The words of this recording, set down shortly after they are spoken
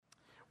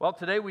Well,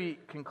 today we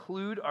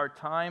conclude our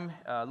time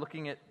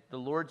looking at the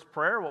Lord's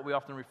Prayer, what we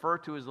often refer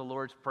to as the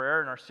Lord's Prayer,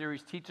 and our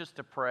series Teach Us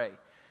to Pray.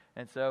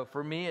 And so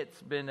for me,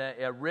 it's been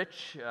a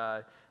rich,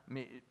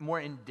 more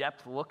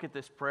in-depth look at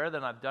this prayer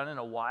than I've done in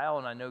a while,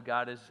 and I know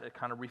God has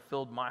kind of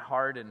refilled my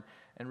heart and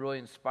really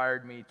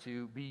inspired me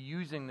to be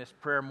using this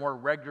prayer more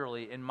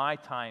regularly in my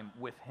time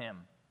with Him.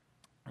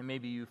 And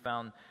maybe you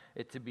found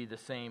it to be the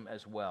same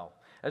as well.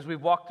 As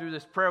we've walked through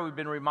this prayer, we've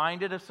been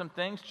reminded of some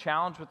things,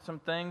 challenged with some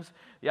things.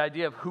 The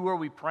idea of who are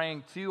we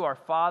praying to? Our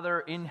Father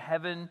in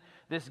heaven,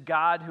 this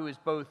God who is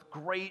both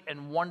great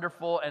and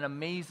wonderful and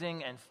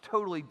amazing and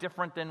totally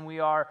different than we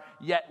are,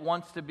 yet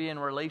wants to be in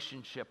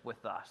relationship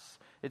with us.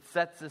 It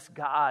sets this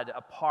God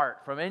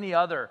apart from any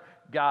other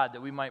God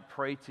that we might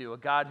pray to, a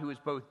God who is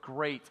both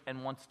great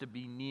and wants to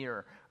be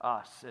near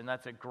us, and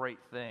that's a great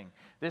thing.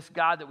 This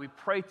God that we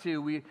pray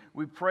to,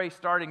 we pray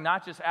starting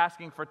not just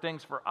asking for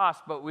things for us,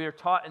 but we are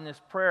taught in this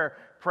prayer,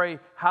 pray,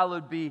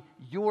 hallowed be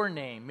your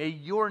name. May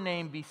your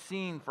name be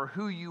seen for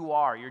who you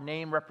are. Your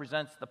name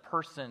represents the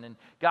person, and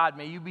God,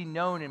 may you be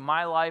known in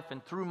my life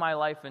and through my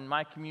life, in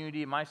my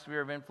community, in my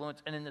sphere of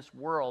influence, and in this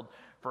world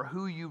for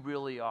who you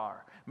really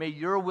are. May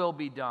your will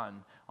be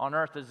done on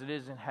earth as it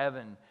is in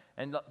heaven.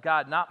 And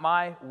God, not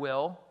my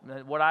will,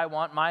 what I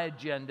want, my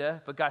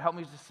agenda, but God, help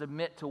me to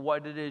submit to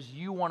what it is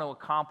you want to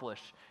accomplish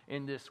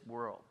in this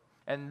world.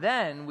 And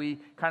then we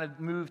kind of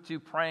move to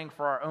praying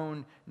for our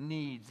own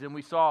needs. And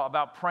we saw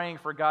about praying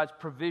for God's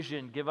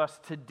provision. Give us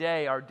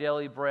today our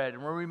daily bread.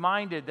 And we're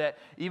reminded that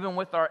even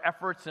with our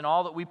efforts and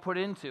all that we put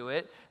into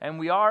it, and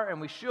we are and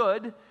we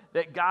should,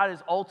 that God is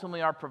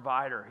ultimately our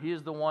provider. He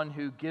is the one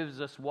who gives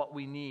us what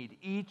we need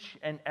each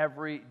and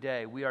every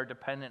day. We are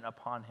dependent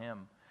upon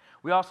Him.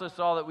 We also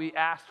saw that we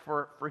asked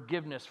for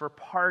forgiveness, for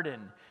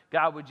pardon.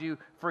 God, would you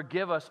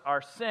forgive us our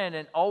sin?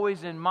 And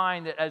always in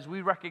mind that as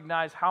we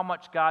recognize how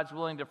much God's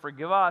willing to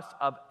forgive us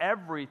of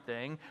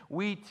everything,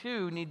 we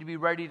too need to be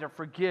ready to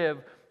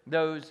forgive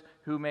those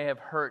who may have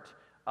hurt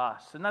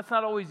us. And that's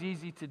not always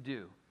easy to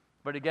do.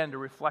 But again, to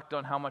reflect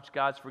on how much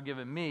God's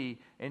forgiven me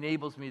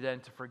enables me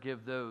then to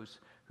forgive those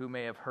who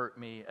may have hurt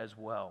me as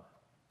well.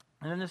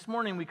 And then this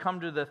morning we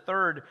come to the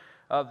third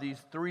of these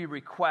three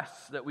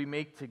requests that we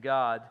make to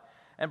God.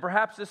 And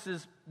perhaps this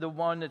is the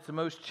one that's the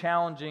most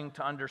challenging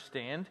to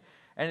understand.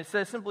 And it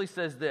simply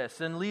says this,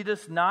 and lead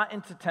us not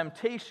into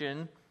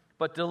temptation,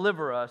 but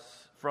deliver us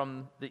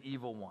from the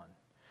evil one.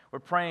 We're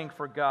praying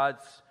for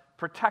God's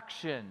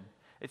protection.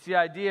 It's the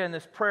idea in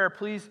this prayer,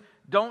 please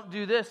don't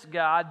do this,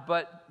 God,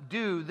 but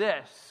do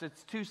this.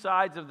 It's two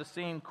sides of the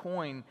same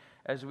coin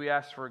as we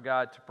ask for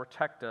God to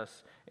protect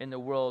us in the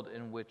world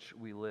in which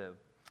we live.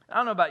 I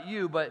don't know about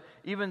you, but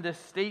even this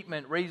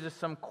statement raises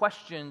some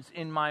questions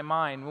in my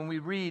mind. When we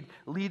read,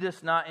 lead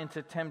us not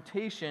into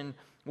temptation,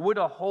 would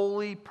a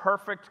holy,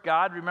 perfect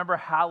God, remember,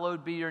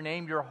 hallowed be your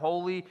name, you're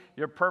holy,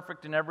 you're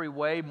perfect in every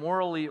way,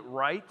 morally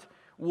right,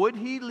 would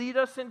He lead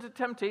us into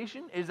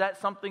temptation? Is that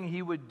something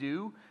He would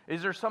do?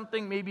 Is there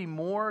something maybe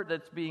more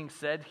that's being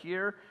said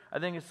here? I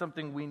think it's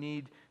something we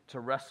need to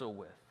wrestle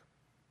with.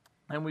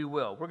 And we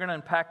will. We're going to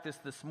unpack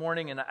this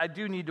morning, and I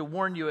do need to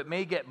warn you, it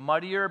may get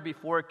muddier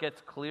before it gets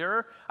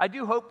clearer. I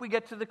do hope we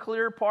get to the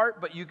clear part,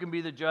 but you can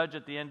be the judge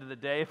at the end of the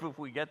day if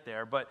we get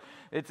there. But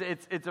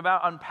it's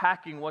about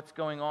unpacking what's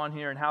going on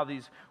here and how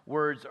these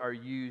words are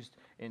used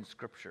in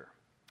Scripture.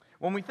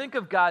 When we think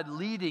of God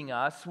leading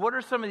us, what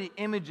are some of the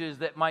images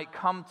that might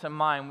come to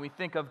mind when we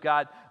think of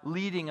God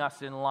leading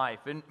us in life?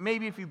 And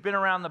maybe if you've been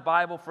around the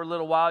Bible for a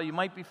little while, you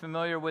might be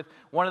familiar with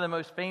one of the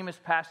most famous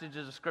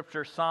passages of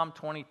Scripture, Psalm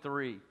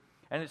 23.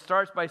 And it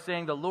starts by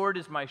saying, the Lord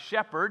is my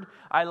shepherd,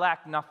 I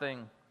lack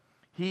nothing.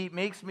 He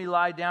makes me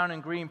lie down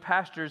in green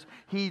pastures.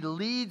 He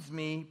leads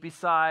me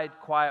beside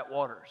quiet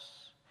waters.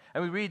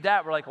 And we read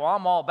that, we're like, well,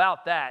 I'm all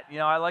about that. You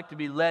know, I like to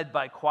be led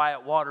by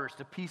quiet waters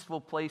to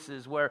peaceful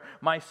places where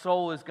my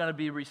soul is going to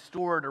be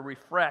restored or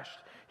refreshed.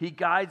 He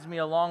guides me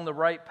along the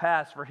right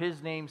path for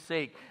His name's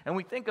sake. And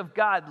we think of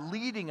God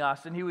leading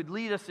us, and He would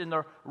lead us in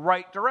the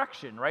right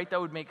direction, right?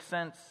 That would make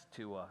sense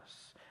to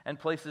us. And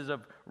places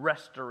of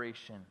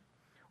restoration.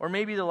 Or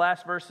maybe the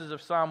last verses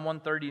of Psalm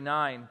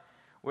 139,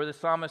 where the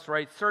psalmist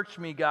writes, search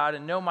me, God,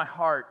 and know my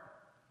heart.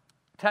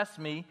 Test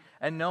me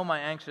and know my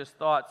anxious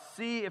thoughts.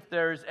 See if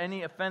there is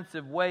any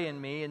offensive way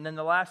in me. And then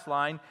the last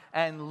line,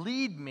 and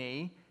lead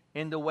me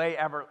in the way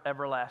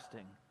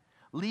everlasting.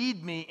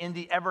 Lead me in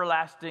the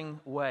everlasting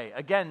way.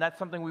 Again, that's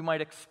something we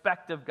might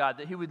expect of God,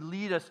 that He would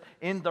lead us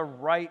in the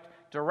right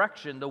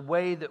direction, the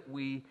way that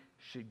we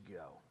should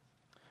go.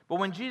 But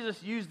when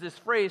Jesus used this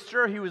phrase,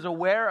 sure, He was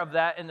aware of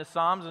that in the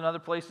Psalms and other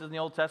places in the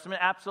Old Testament,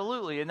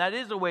 absolutely. And that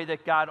is a way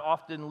that God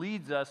often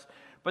leads us.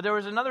 But there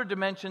was another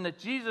dimension that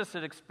Jesus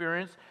had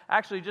experienced,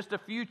 actually just a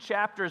few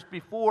chapters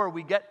before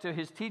we get to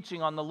His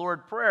teaching on the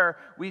Lord's Prayer.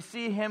 We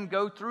see Him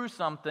go through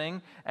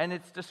something, and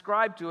it's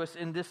described to us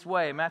in this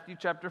way. Matthew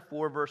chapter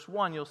 4, verse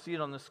 1, you'll see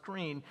it on the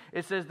screen.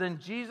 It says, then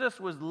Jesus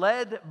was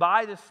led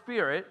by the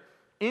Spirit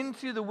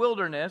into the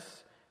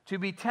wilderness to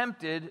be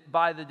tempted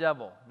by the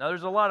devil. Now,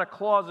 there's a lot of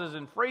clauses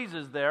and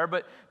phrases there,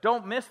 but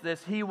don't miss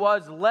this. He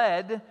was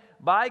led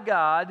by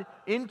God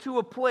into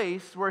a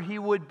place where he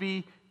would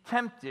be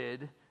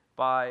tempted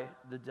by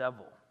the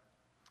devil.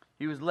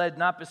 He was led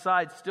not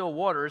beside still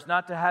waters,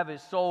 not to have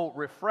his soul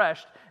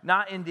refreshed,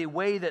 not in the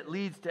way that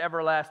leads to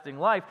everlasting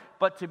life,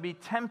 but to be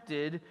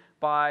tempted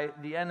by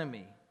the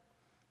enemy.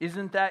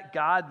 Isn't that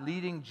God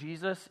leading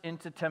Jesus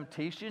into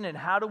temptation? And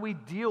how do we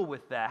deal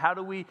with that? How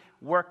do we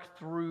work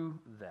through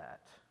that?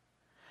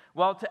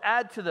 Well, to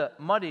add to the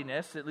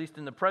muddiness, at least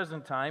in the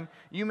present time,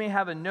 you may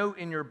have a note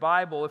in your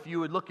Bible, if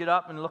you would look it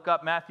up and look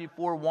up Matthew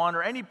 4:1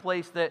 or any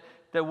place that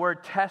the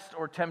word test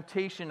or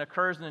temptation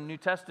occurs in the New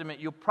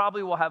Testament, you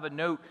probably will have a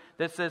note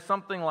that says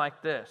something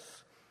like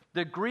this.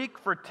 The Greek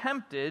for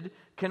tempted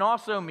can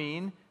also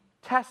mean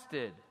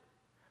tested.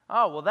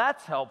 Oh, well,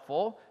 that's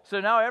helpful.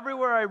 So now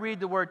everywhere I read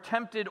the word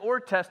tempted or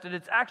tested,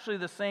 it's actually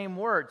the same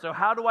word. So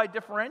how do I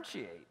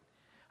differentiate?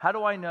 How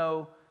do I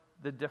know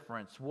the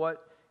difference?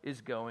 What is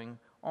going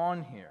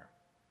on here?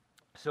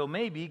 So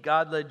maybe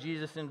God led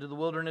Jesus into the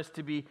wilderness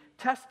to be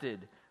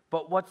tested,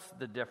 but what's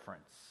the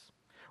difference?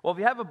 Well, if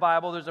you have a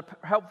Bible, there's a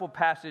helpful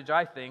passage,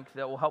 I think,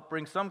 that will help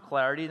bring some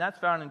clarity, and that's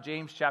found in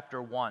James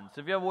chapter 1.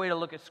 So if you have a way to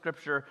look at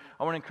Scripture,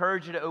 I want to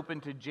encourage you to open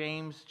to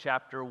James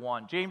chapter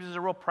 1. James is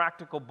a real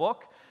practical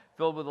book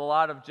filled with a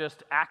lot of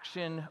just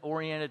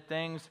action-oriented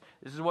things.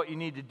 This is what you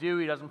need to do.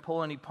 He doesn't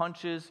pull any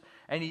punches.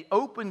 And he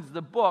opens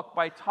the book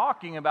by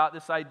talking about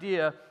this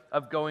idea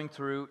of going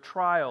through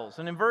trials.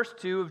 And in verse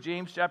 2 of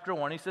James chapter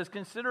 1, he says,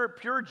 "Consider it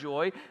pure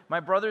joy, my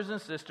brothers and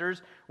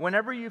sisters,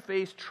 whenever you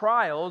face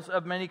trials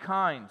of many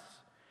kinds,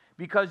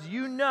 because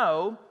you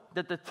know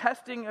that the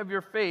testing of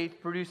your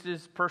faith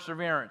produces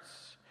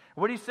perseverance."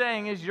 What he's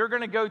saying is you're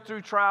going to go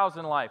through trials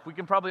in life. We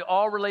can probably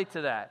all relate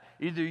to that.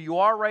 Either you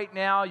are right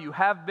now, you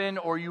have been,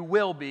 or you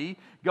will be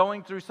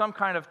going through some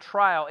kind of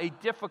trial, a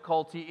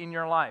difficulty in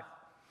your life.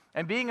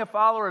 And being a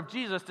follower of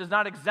Jesus does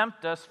not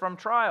exempt us from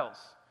trials.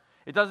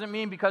 It doesn't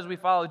mean because we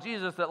follow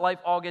Jesus that life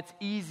all gets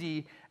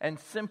easy and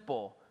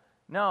simple.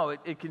 No,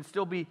 it can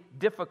still be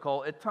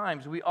difficult at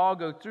times. We all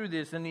go through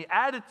this. And the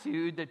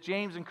attitude that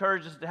James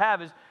encourages us to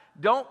have is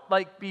don't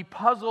be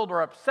puzzled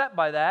or upset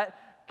by that.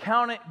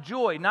 Count it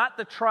joy, not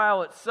the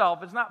trial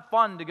itself. It's not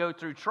fun to go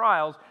through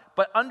trials,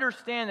 but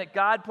understand that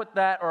God put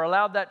that or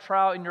allowed that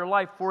trial in your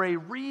life for a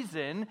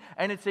reason,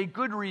 and it's a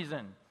good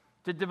reason,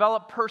 to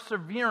develop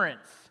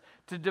perseverance,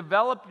 to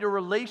develop your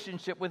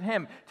relationship with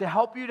Him, to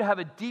help you to have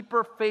a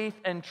deeper faith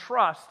and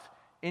trust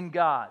in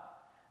God.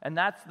 And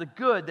that's the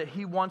good that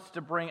He wants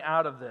to bring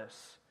out of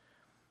this.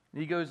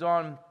 He goes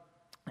on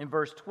in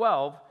verse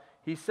 12.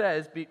 He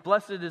says,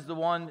 blessed is the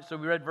one, so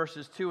we read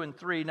verses 2 and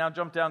 3, now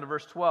jump down to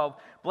verse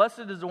 12.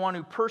 Blessed is the one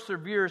who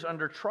perseveres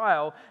under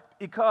trial,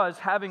 because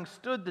having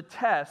stood the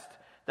test,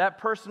 that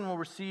person will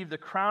receive the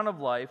crown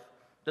of life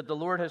that the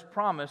Lord has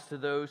promised to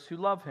those who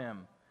love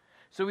Him.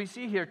 So we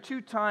see here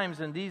 2 times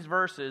in these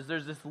verses,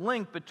 there's this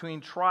link between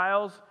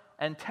trials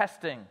and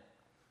testing.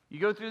 You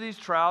go through these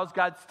trials,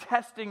 God's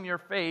testing your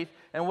faith,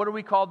 and what are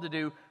we called to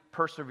do?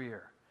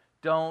 Persevere.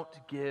 Don't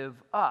give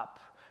up.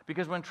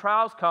 Because when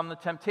trials come, the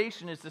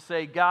temptation is to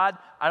say, God,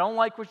 I don't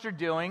like what you're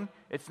doing.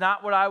 It's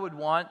not what I would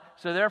want.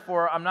 So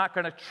therefore, I'm not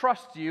going to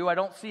trust you. I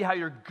don't see how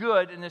you're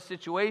good in this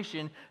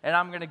situation. And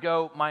I'm going to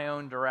go my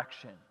own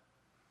direction.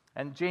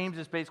 And James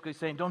is basically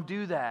saying, don't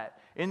do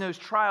that. In those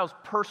trials,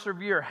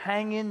 persevere.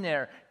 Hang in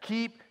there.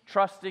 Keep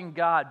trusting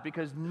God.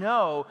 Because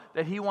know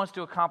that He wants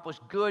to accomplish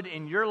good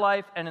in your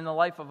life and in the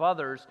life of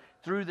others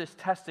through this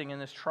testing and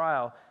this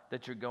trial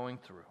that you're going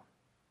through.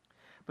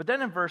 But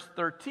then in verse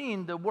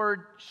 13, the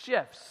word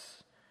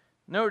shifts.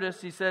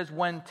 Notice he says,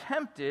 when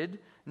tempted,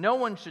 no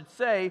one should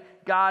say,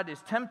 God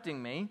is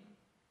tempting me.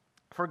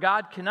 For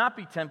God cannot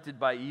be tempted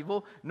by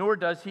evil, nor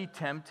does He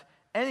tempt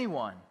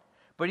anyone.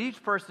 But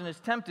each person is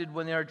tempted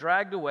when they are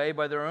dragged away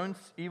by their own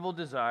evil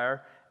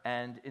desire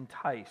and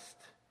enticed.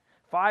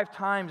 5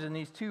 times in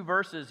these 2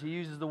 verses, he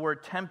uses the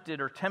word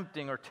tempted or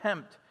tempting or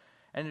tempt.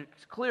 And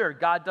it's clear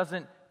God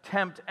doesn't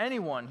tempt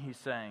anyone, he's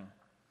saying.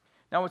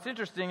 Now, what's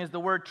interesting is the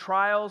word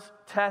trials,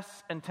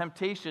 tests, and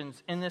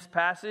temptations in this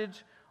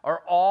passage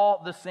are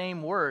all the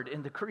same word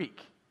in the Greek.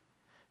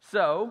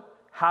 So,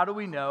 how do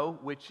we know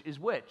which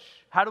is which?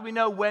 How do we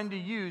know when to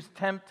use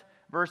tempt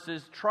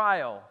versus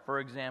trial,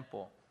 for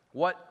example?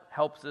 What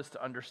helps us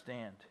to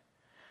understand?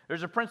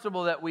 There's a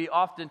principle that we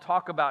often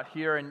talk about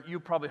here, and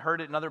you probably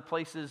heard it in other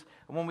places.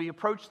 When we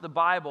approach the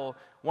Bible,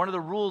 one of the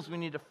rules we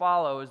need to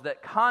follow is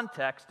that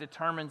context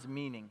determines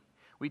meaning.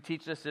 We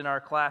teach this in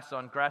our class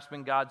on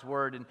grasping God's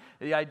Word, and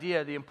the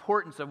idea, the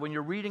importance of when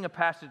you're reading a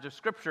passage of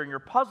Scripture and you're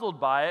puzzled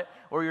by it,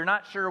 or you're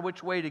not sure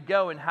which way to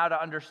go and how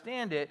to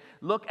understand it,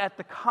 look at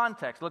the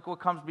context. Look what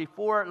comes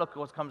before it, look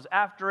what comes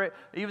after it,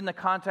 even the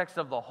context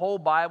of the whole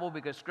Bible,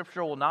 because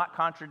Scripture will not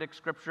contradict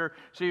Scripture.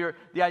 So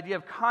the idea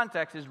of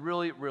context is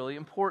really, really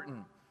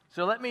important.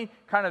 So let me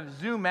kind of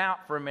zoom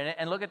out for a minute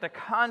and look at the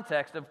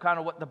context of kind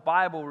of what the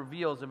Bible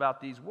reveals about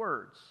these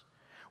words.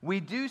 We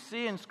do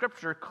see in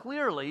Scripture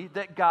clearly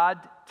that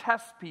God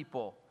tests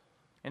people.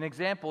 An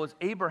example is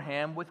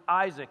Abraham with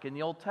Isaac in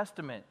the Old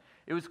Testament.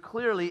 It was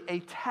clearly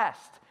a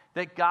test.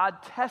 that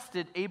God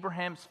tested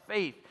Abraham's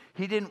faith.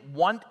 He didn't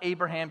want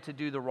Abraham to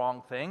do the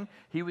wrong thing.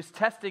 He was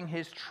testing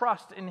his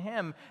trust in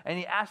him, and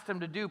he asked him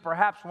to do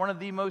perhaps one of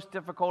the most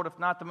difficult, if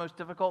not the most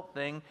difficult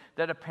thing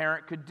that a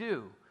parent could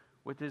do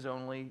with his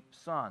only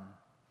son.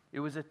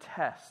 It was a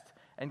test,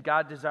 and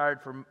God desired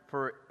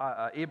for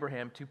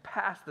Abraham to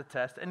pass the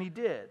test, and he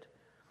did.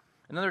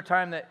 Another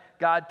time that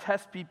God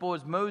tests people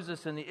is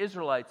Moses and the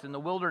Israelites in the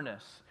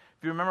wilderness.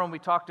 If you remember when we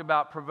talked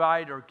about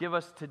provide or give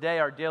us today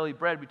our daily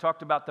bread, we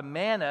talked about the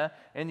manna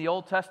in the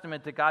Old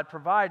Testament that God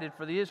provided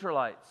for the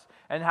Israelites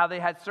and how they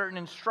had certain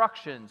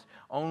instructions.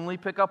 Only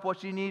pick up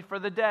what you need for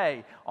the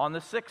day. On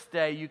the sixth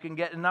day, you can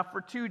get enough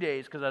for 2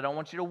 days because I don't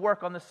want you to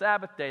work on the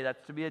Sabbath day.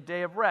 That's to be a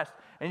day of rest.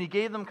 And he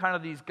gave them kind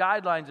of these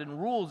guidelines and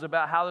rules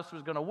about how this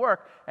was going to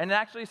work. And it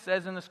actually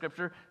says in the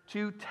scripture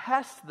to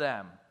test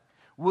them.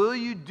 Will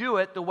you do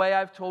it the way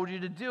I've told you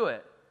to do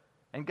it?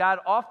 And God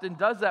often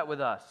does that with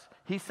us.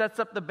 He sets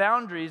up the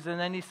boundaries and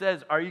then he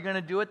says, are you going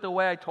to do it the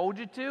way I told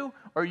you to?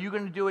 Or are you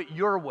going to do it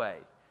your way?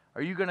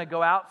 Are you going to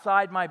go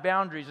outside my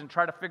boundaries and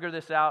try to figure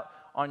this out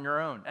on your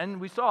own?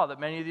 And we saw that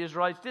many of the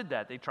Israelites did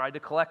that. They tried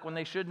to collect when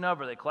they shouldn't have,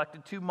 or they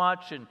collected too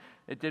much and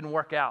it didn't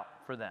work out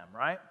for them,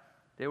 right?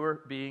 They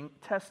were being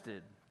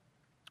tested.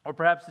 Or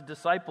perhaps the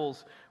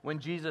disciples, when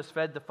Jesus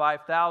fed the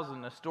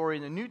 5,000, a story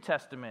in the New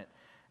Testament,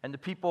 and the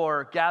people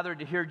are gathered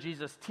to hear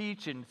Jesus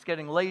teach, and it's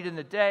getting late in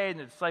the day, and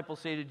the disciples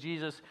say to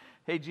Jesus,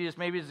 hey, Jesus,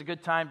 maybe it's a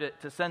good time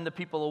to send the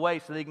people away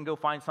so they can go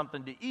find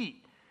something to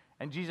eat.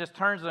 And Jesus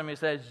turns to them and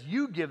says,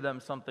 you give them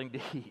something to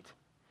eat.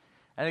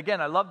 And again,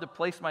 I love to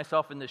place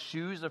myself in the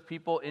shoes of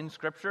people in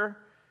Scripture.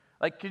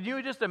 Like, could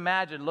you just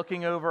imagine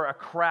looking over a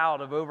crowd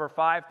of over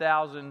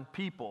 5,000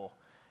 people,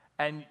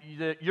 and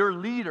your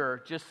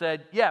leader just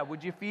said, yeah,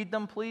 would you feed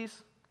them,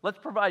 please? Let's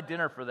provide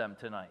dinner for them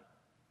tonight.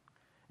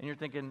 And you're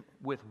thinking,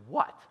 with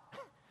what?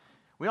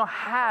 We don't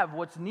have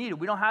what's needed.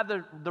 We don't have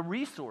the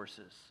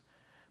resources.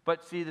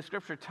 But see, the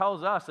scripture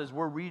tells us as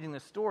we're reading the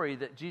story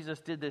that Jesus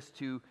did this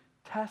to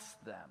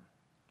test them.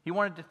 He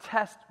wanted to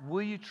test,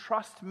 will you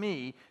trust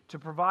me to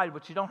provide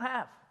what you don't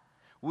have?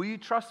 Will you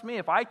trust me?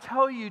 If I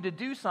tell you to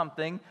do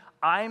something,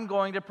 I'm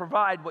going to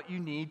provide what you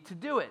need to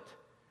do it.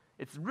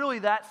 It's really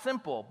that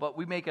simple, but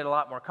we make it a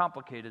lot more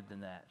complicated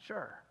than that.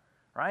 Sure.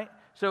 Right?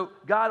 So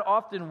God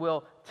often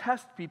will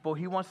test people.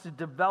 He wants to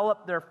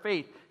develop their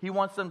faith. He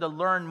wants them to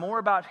learn more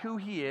about who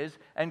He is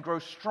and grow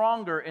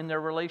stronger in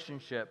their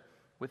relationship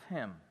with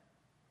Him.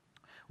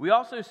 We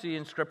also see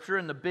in Scripture,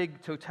 in the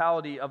big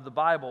totality of the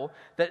Bible,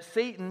 that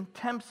Satan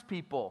tempts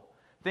people.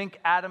 Think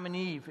Adam and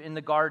Eve in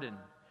the garden.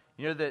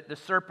 You know, the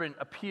serpent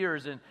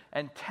appears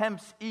and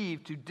tempts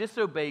Eve to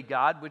disobey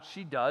God, which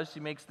she does.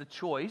 She makes the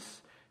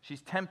choice.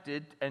 She's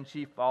tempted and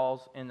she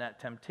falls in that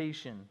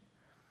temptation.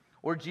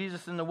 Or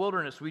Jesus in the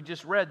wilderness, we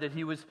just read that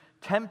he was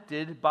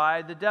tempted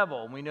by the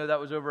devil. And we know that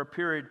was over a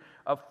period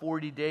of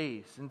 40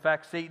 days. In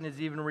fact, Satan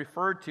is even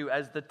referred to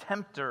as the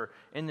tempter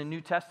in the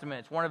New Testament.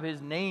 It's one of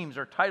his names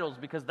or titles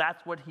because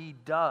that's what he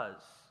does.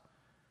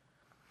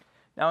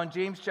 Now in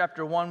James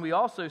chapter 1, we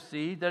also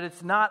see that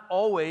it's not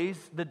always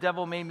the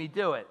devil made me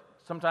do it.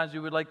 Sometimes we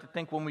would like to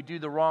think when we do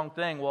the wrong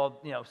thing, well,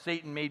 you know,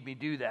 Satan made me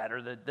do that,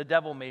 or the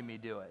devil made me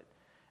do it.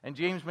 And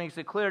James makes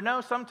it clear,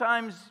 no,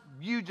 sometimes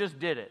you just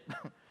did it.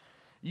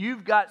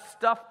 You've got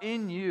stuff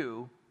in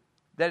you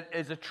that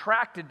is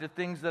attracted to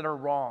things that are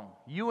wrong.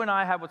 You and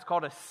I have what's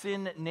called a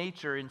sin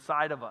nature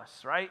inside of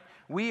us, right?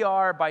 We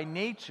are by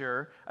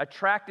nature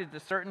attracted to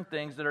certain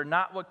things that are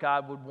not what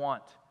God would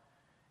want.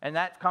 And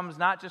that comes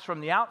not just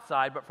from the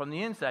outside, but from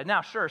the inside.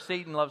 Now, sure,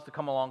 Satan loves to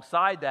come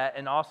alongside that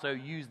and also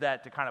use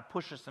that to kind of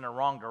push us in a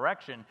wrong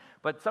direction.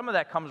 But some of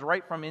that comes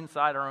right from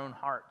inside our own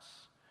hearts.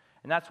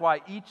 And that's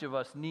why each of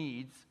us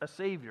needs a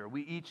Savior.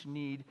 We each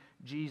need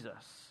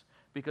Jesus,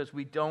 because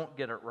we don't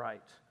get it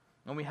right.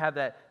 And we have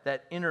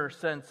that inner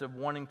sense of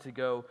wanting to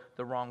go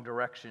the wrong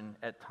direction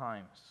at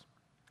times.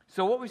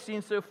 So what we've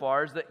seen so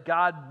far is that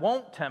God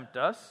won't tempt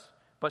us,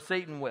 but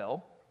Satan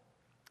will.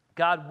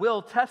 God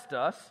will test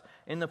us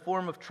in the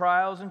form of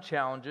trials and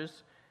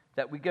challenges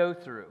that we go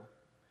through.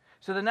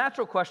 So the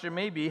natural question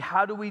may be,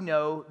 how do we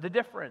know the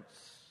difference?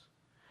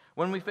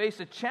 When we face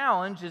a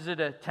challenge, is it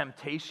a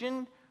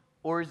temptation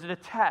or is it a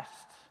test?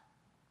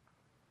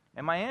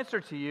 And my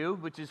answer to you,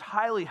 which is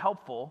highly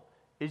helpful,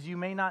 is you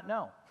may not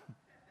know.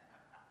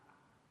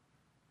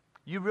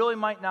 You really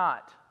might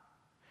not.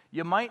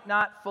 You might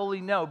not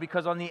fully know,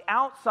 because on the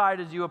outside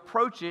as you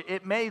approach it,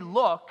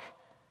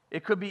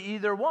 it could be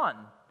either one.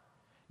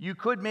 You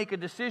could make a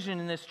decision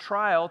in this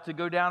trial to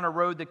go down a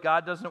road that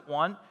God doesn't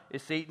want.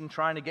 Is Satan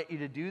trying to get you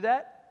to do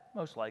that?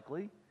 Most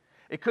likely.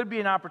 It could be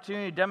an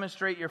opportunity to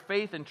demonstrate your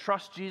faith and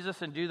trust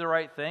Jesus and do the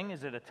right thing.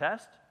 Is it a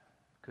test?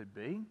 Could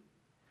be.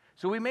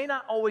 So we may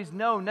not always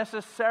know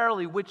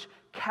necessarily which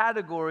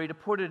category to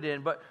put it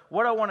in, but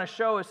what I want to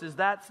show us is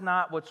that's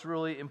not what's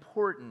really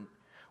important.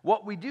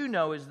 What we do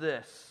know is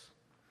this: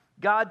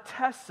 God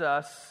tests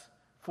us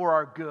for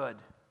our good.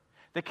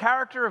 The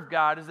character of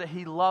God is that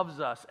He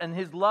loves us, and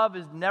His love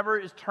is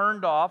never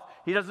turned off.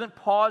 He doesn't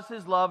pause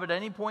His love at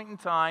any point in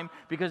time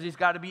because He's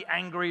got to be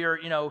angry or,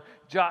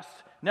 just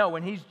No,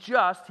 when he's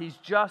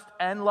just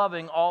and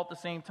loving all at the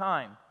same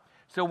time.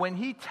 So when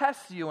he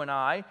tests you and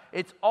I,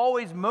 it's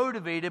always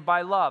motivated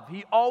by love.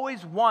 He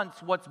always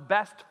wants what's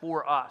best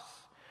for us.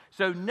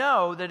 So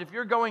know that if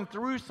you're going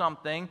through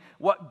something,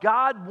 what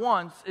God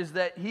wants is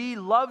that he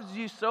loves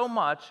you so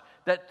much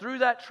that through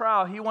that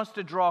trial, he wants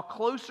to draw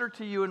closer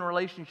to you in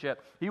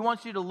relationship. He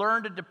wants you to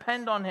learn to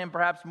depend on him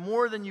perhaps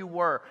more than you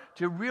were,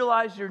 to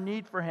realize your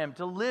need for him,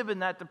 to live in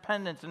that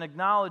dependence and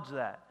acknowledge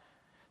that.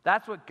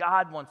 That's what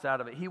God wants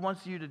out of it. He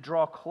wants you to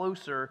draw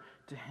closer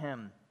to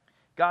him.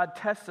 God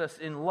tests us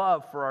in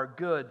love for our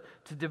good,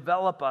 to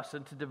develop us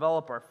and to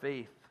develop our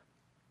faith.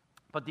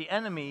 But the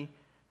enemy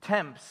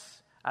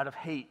tempts out of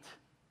hate.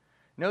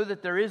 Know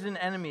that there is an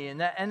enemy,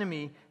 and that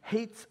enemy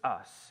hates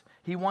us.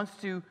 He wants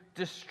to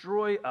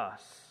destroy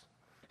us.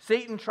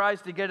 Satan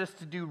tries to get us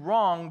to do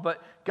wrong,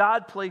 but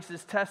God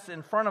places tests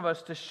in front of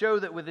us to show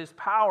that with his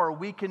power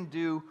we can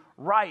do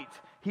right.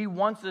 He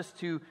wants us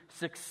to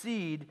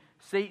succeed.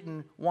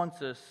 Satan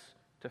wants us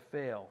to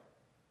fail.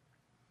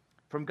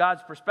 From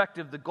God's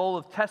perspective, the goal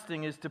of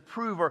testing is to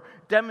prove or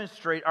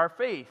demonstrate our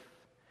faith.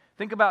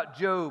 Think about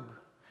Job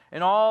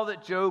and all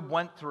that Job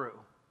went through,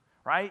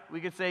 right? We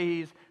could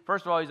say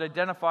first of all, he's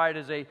identified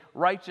as a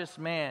righteous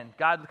man.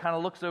 God kind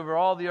of looks over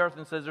all the earth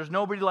and says, there's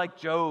nobody like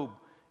Job,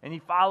 and he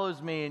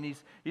follows me, and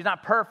he's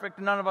not perfect,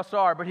 and none of us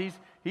are, but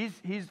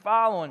he's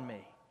following me.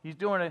 He's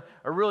doing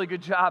a really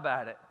good job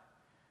at it.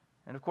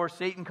 And of course,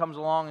 Satan comes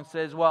along and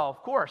says, well,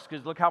 of course,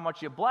 because look how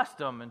much you blessed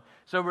him. And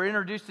so we're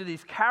introduced to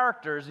these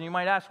characters, and you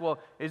might ask, well,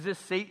 is this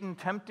Satan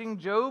tempting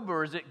Job,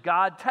 or is it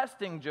God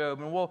testing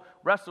Job? And we'll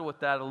wrestle with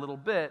that a little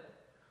bit.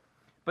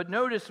 But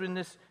notice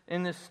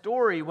in this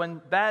story,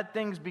 when bad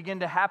things begin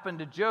to happen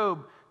to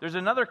Job, there's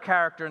another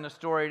character in the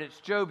story, and it's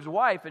Job's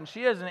wife, and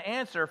she has an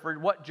answer for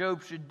what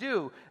Job should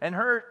do. And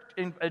her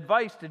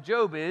advice to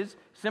Job is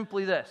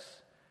simply this: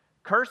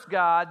 curse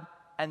God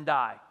and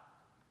die.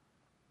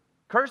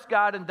 Curse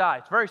God and die.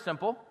 It's very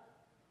simple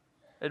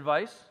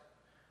advice.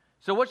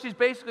 So what she's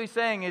basically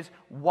saying is,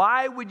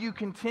 why would you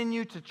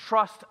continue to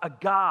trust a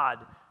God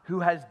who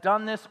has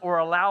done this or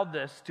allowed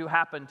this to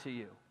happen to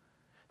you?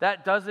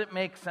 That doesn't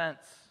make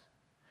sense.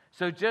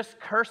 So just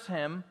curse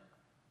him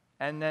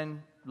and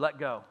then let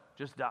go.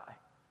 Just die.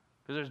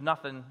 Because there's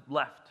nothing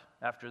left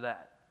after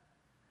that.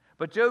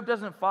 But Job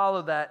doesn't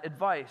follow that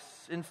advice.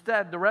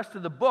 Instead, the rest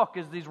of the book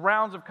is these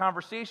rounds of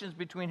conversations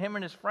between him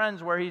and his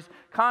friends where he's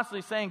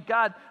constantly saying,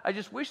 God, I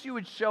just wish you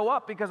would show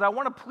up because I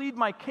want to plead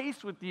my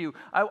case with you.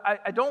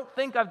 I don't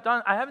think I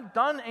haven't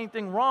done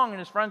anything wrong. And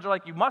his friends are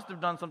like, you must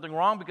have done something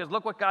wrong because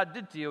look what God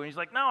did to you. And he's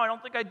like, no, I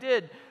don't think I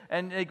did.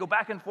 And they go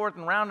back and forth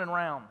and round and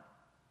round.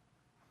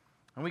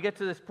 And we get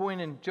to this point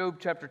in Job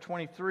chapter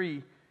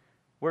 23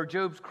 where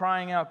Job's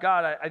crying out,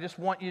 God, I just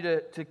want you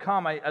to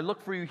come. I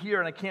look for you here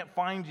and I can't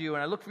find you.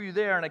 And I look for you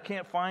there and I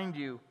can't find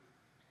you.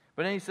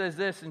 But then he says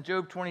this in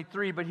Job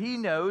 23, but he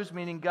knows,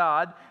 meaning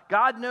God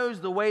knows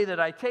the way that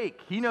I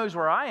take. He knows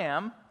where I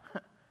am.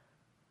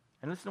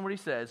 And listen to what he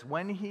says.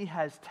 When he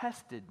has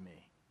tested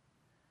me,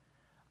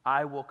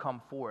 I will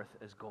come forth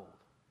as gold.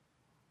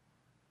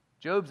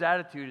 Job's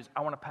attitude is,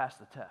 I want to pass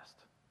the test.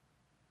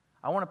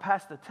 I want to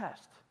pass the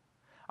test.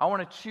 I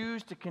want to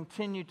choose to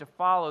continue to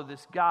follow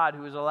this God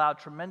who has allowed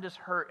tremendous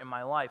hurt in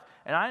my life.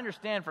 And I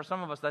understand for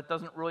some of us that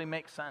doesn't really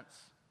make sense.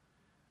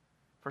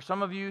 For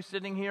some of you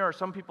sitting here or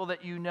some people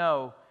that you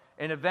know,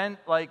 an event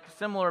like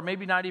similar,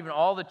 maybe not even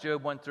all that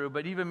Job went through,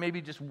 but even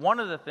maybe just one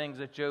of the things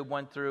that Job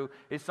went through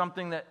is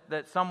something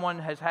that someone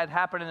has had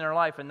happen in their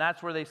life, and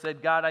that's where they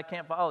said, God, I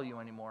can't follow you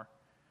anymore.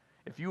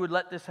 If you would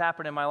let this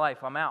happen in my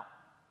life, I'm out.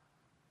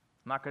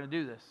 I'm not going to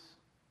do this.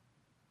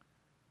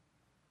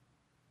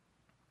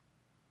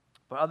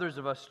 But others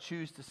of us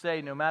choose to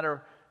say, no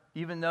matter,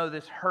 even though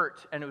this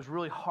hurt and it was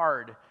really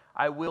hard,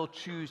 I will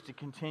choose to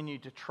continue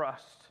to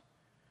trust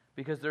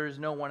because there is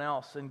no one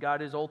else. And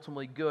God is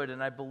ultimately good.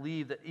 And I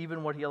believe that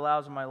even what he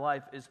allows in my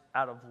life is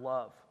out of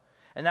love.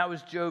 And that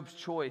was Job's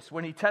choice.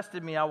 When he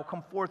tested me, I will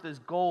come forth as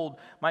gold.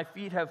 My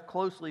feet have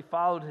closely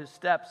followed his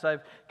steps.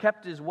 I've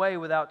kept his way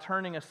without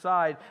turning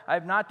aside. I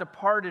have not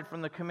departed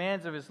from the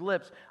commands of his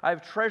lips. I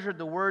have treasured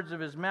the words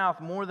of his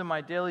mouth more than my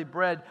daily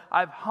bread.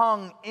 I've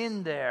hung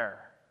in there.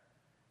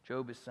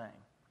 Job is saying,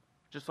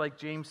 just like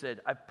James said,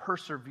 I've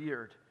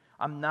persevered.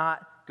 I'm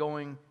not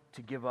going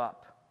to give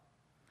up.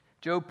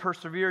 Job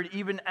persevered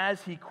even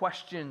as he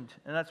questioned.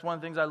 And that's one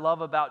of the things I love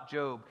about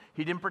Job.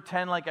 He didn't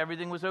pretend like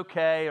everything was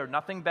okay or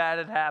nothing bad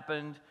had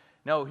happened.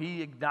 No,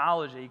 he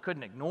acknowledged it. He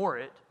couldn't ignore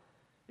it.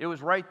 It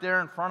was right there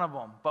in front of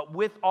him. But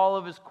with all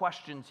of his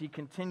questions, he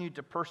continued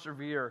to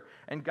persevere.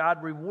 And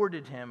God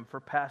rewarded him for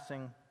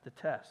passing the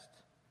test.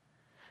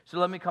 So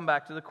let me come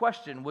back to the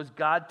question. Was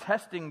God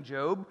testing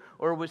Job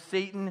or was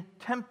Satan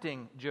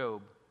tempting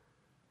Job?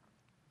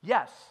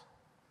 Yes.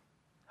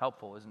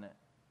 Helpful, isn't it?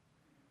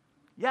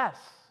 Yes.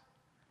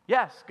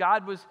 Yes,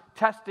 God was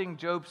testing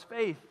Job's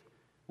faith.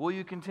 Will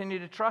you continue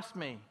to trust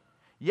me?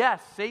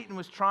 Yes, Satan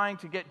was trying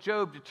to get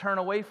Job to turn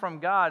away from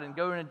God and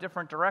go in a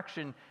different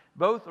direction.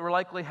 Both were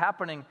likely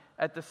happening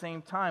at the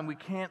same time. We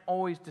can't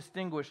always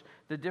distinguish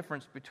the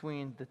difference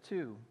between the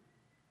two.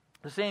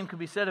 The same could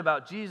be said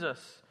about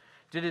Jesus.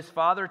 Did his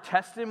Father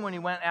test him when he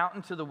went out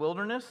into the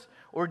wilderness,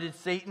 or did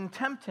Satan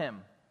tempt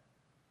him?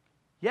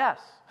 Yes.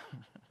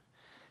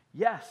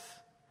 Yes.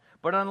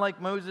 But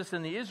unlike Moses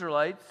and the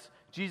Israelites,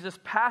 Jesus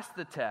passed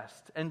the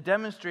test and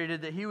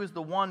demonstrated that he was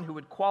the one who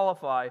would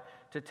qualify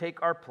to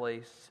take our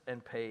place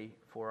and pay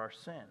for our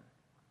sin.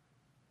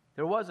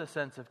 There was a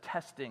sense of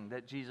testing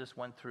that Jesus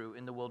went through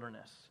in the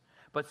wilderness,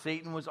 but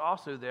Satan was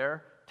also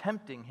there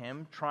tempting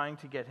him, trying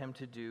to get him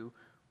to do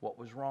what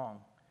was wrong.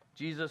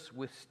 Jesus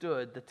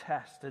withstood the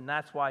test, and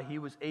that's why he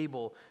was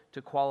able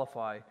to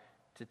qualify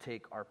to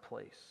take our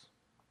place.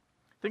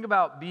 Think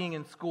about being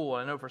in school.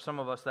 I know for some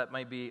of us that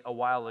might be a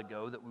while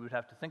ago that we would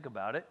have to think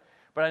about it.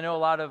 But I know a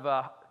lot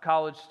of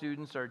college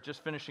students are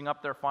just finishing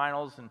up their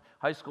finals, and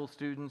high school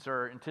students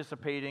are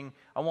anticipating,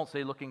 I won't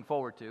say looking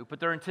forward to, but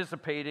they're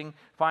anticipating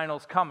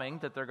finals coming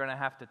that they're going to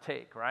have to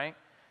take, right?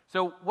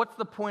 So what's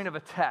the point of a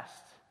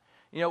test?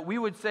 We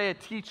would say a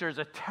teacher is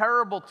a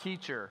terrible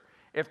teacher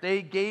if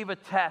they gave a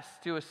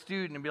test to a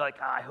student and be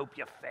like, I hope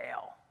you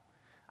fail.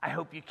 I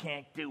hope you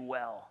can't do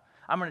well.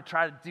 I'm going to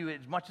try to do it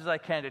as much as I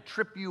can to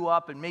trip you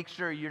up and make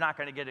sure you're not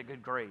going to get a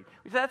good grade.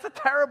 We say that's a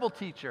terrible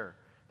teacher.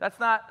 That's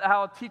not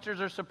how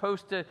teachers are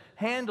supposed to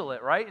handle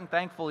it, right? And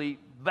thankfully,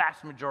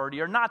 vast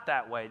majority are not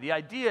that way. The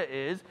idea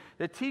is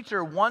the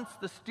teacher wants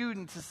the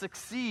student to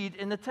succeed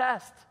in the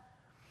test.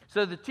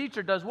 So the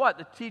teacher does what?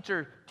 The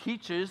teacher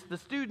teaches the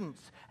students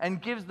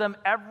and gives them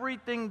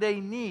everything they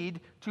need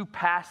to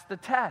pass the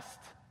test.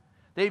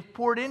 They've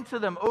poured into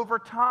them over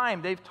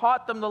time. They've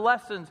taught them the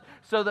lessons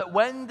so that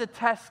when the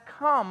test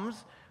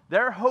comes,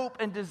 their hope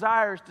and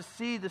desire is to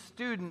see the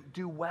student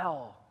do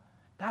well.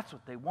 That's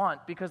what they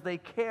want because they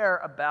care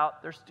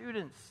about their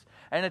students.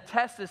 And a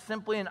test is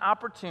simply an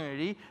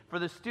opportunity for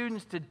the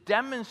students to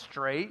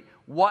demonstrate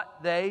what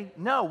they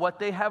know, what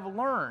they have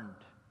learned.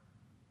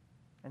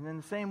 And in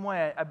the same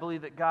way, I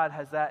believe that God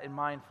has that in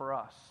mind for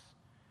us.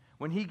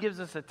 When he gives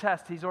us a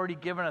test, he's already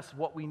given us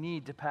what we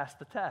need to pass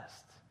the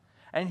test.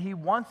 And he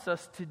wants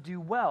us to do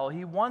well.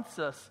 He wants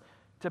us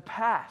to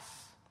pass.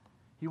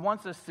 He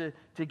wants us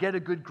to get a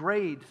good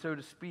grade, so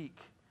to speak,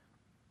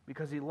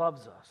 because he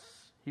loves us.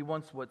 He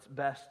wants what's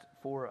best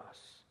for us.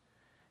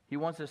 He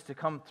wants us to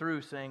come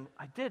through saying,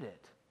 I did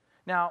it.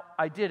 Now,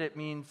 I did it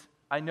means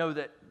I know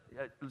that,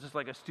 just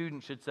like a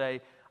student should say,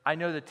 I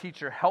know the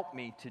teacher helped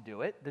me to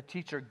do it. The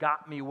teacher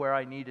got me where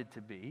I needed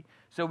to be.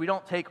 So we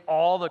don't take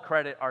all the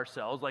credit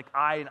ourselves, like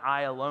I and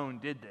I alone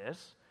did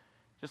this.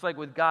 Just like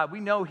with God, we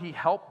know he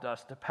helped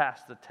us to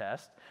pass the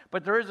test,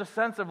 but there is a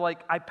sense of like,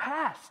 I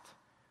passed.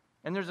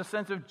 And there's a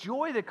sense of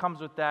joy that comes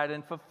with that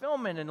and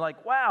fulfillment and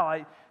like,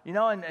 wow,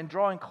 and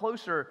drawing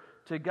closer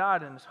to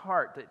God in his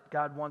heart that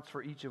God wants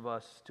for each of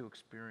us to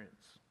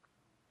experience.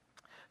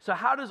 So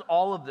how does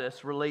all of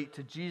this relate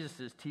to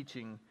Jesus'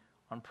 teaching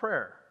on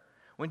prayer?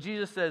 When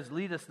Jesus says,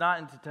 lead us not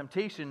into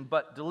temptation,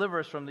 but deliver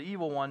us from the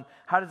evil one,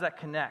 how does that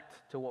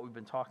connect to what we've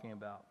been talking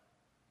about?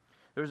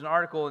 There was an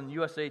article in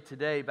USA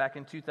Today back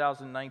in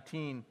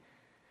 2019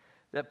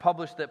 that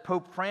published that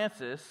Pope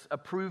Francis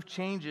approved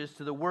changes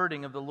to the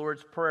wording of the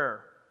Lord's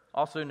Prayer,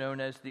 also known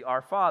as the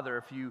Our Father.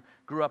 If you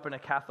grew up in a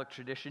Catholic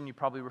tradition, you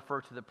probably refer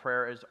to the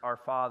prayer as Our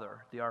Father,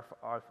 the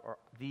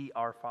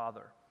Our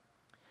Father.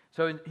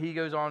 So he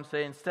goes on to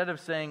say, instead of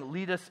saying,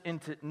 lead us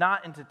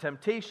not into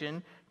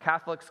temptation,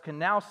 Catholics can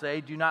now say,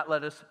 do not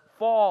let us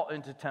fall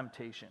into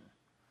temptation.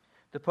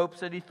 The Pope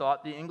said he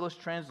thought the English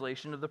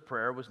translation of the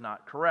prayer was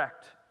not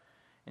correct.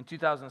 In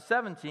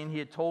 2017, he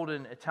had told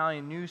an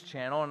Italian news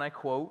channel, and I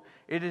quote,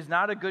 it is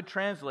not a good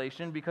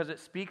translation because it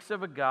speaks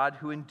of a God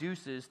who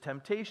induces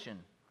temptation.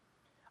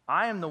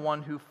 I am the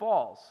one who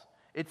falls.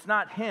 It's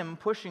not him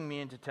pushing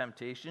me into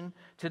temptation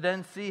to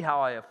then see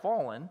how I have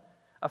fallen.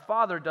 A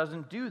father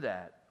doesn't do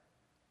that.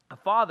 A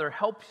father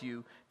helps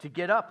you to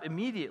get up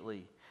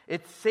immediately.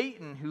 It's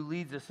Satan who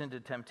leads us into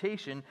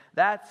temptation.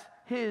 That's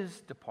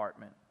his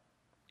department.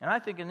 And I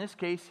think in this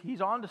case,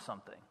 he's on to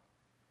something.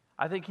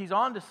 I think he's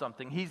on to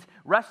something. He's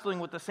wrestling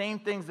with the same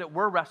things that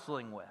we're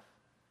wrestling with.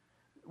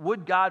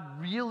 Would God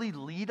really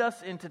lead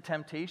us into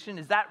temptation?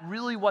 Is that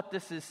really what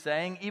this is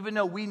saying? Even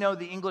though we know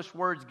the English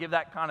words give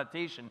that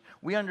connotation,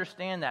 we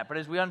understand that. But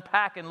as we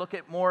unpack and look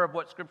at more of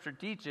what Scripture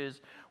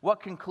teaches,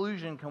 what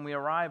conclusion can we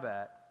arrive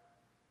at?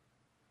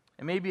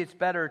 And maybe it's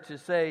better to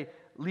say,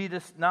 lead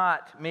us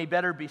not, may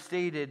better be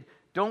stated,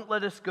 don't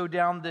let us go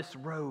down this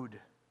road,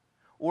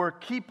 or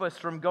keep us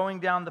from going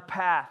down the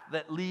path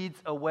that leads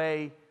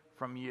away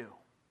from you.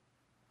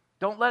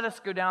 Don't let us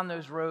go down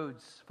those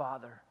roads,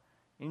 Father.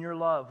 In your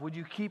love, would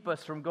you keep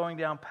us from going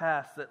down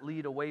paths that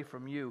lead away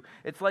from you?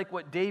 It's like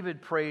what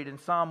David prayed in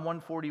Psalm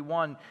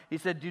 141. He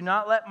said, do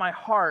not let my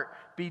heart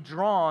be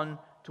drawn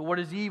to what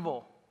is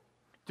evil.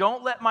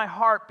 Don't let my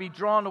heart be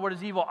drawn to what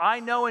is evil.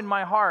 I know in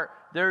my heart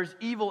there's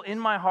evil in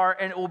my heart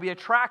and it will be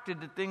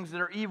attracted to things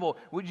that are evil.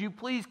 Would you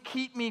please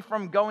keep me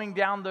from going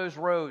down those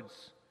roads?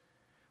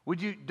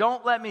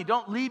 Don't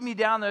lead me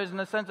down those in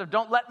the sense of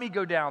don't let me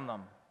go down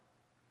them.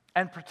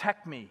 And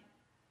protect me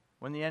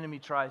when the enemy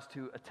tries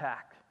to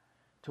attack,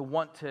 to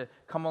want to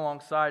come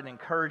alongside and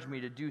encourage me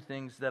to do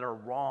things that are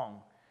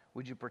wrong.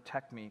 would you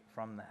protect me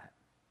from that?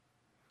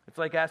 It's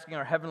like asking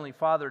our Heavenly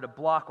Father to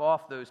block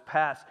off those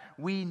paths.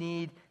 We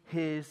need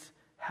His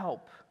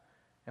help,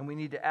 and we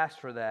need to ask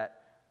for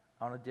that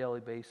on a daily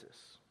basis.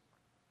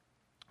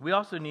 We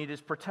also need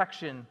His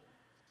protection.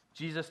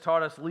 Jesus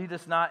taught us, lead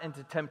us not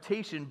into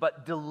temptation,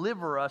 but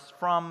deliver us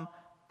from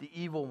the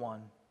evil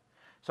one.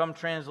 Some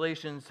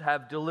translations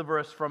have deliver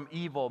us from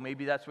evil.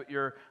 Maybe that's what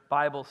your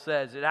Bible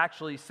says. It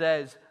actually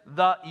says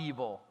the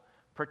evil.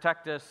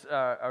 Protect us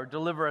or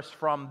deliver us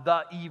from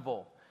the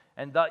evil.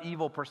 And the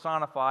evil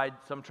personified,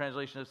 some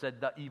translations have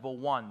said the evil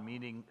one,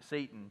 meaning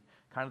Satan,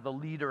 kind of the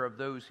leader of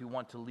those who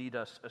want to lead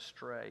us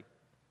astray.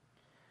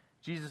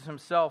 Jesus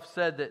himself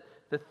said that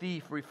the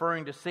thief,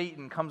 referring to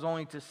Satan, comes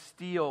only to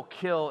steal,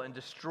 kill, and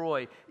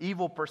destroy.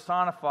 Evil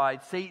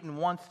personified, Satan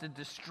wants to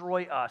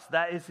destroy us.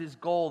 That is his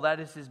goal. That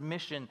is his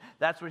mission.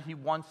 That's what he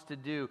wants to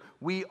do.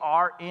 We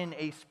are in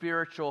a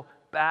spiritual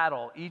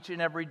battle each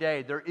and every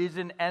day. There is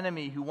an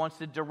enemy who wants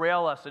to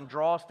derail us and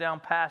draw us down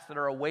paths that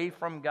are away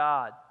from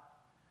God.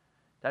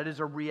 That is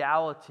a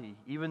reality,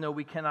 even though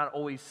we cannot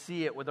always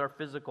see it with our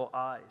physical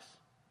eyes.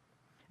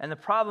 And the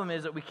problem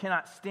is that we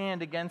cannot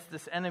stand against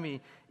this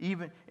enemy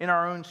even in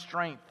our own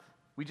strength.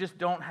 We just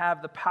don't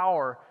have the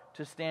power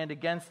to stand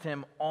against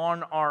him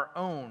on our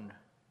own.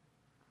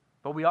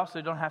 But we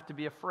also don't have to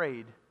be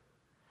afraid,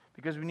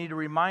 because we need to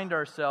remind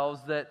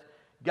ourselves that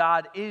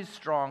God is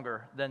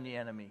stronger than the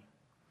enemy.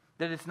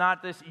 That it's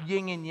not this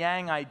yin and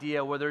yang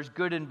idea where there's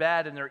good and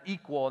bad and they're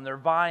equal and they're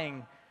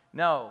vying.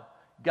 No,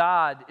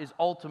 God is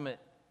ultimate,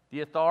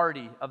 the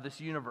authority of this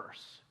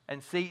universe,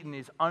 and Satan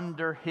is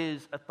under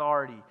his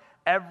authority.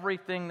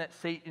 Everything that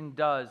Satan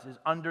does is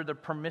under the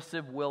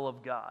permissive will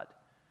of God.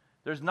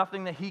 There's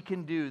nothing that he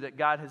can do that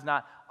God has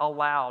not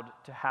allowed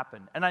to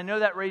happen. And I know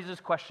that raises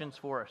questions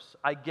for us.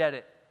 I get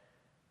it.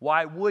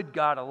 Why would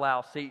God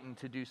allow Satan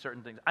to do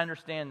certain things? I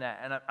understand that,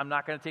 and I'm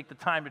not going to take the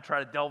time to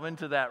try to delve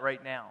into that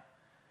right now.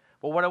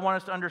 But what I want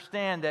us to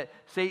understand, that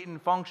Satan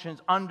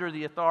functions under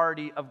the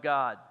authority of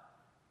God.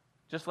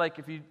 Just like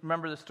if you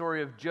remember the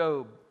story of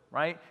Job,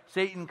 right?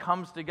 Satan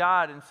comes to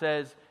God and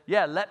says,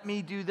 yeah, let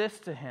me do this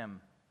to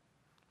him.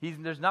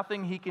 There's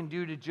nothing he can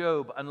do to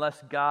Job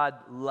unless God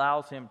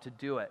allows him to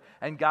do it.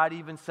 And God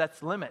even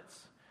sets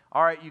limits.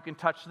 All right, you can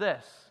touch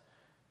this,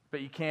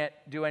 but you can't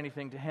do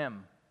anything to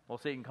him. Well,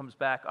 Satan comes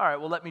back. All right,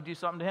 well, let me do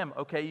something to him.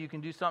 Okay, you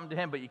can do something to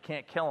him, but you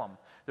can't kill him.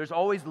 There's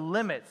always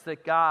limits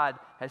that God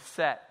has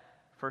set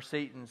for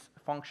Satan's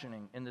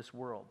functioning in this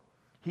world.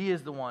 He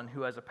is the one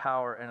who has a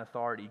power and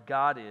authority.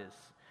 God is.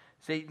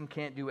 Satan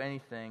can't do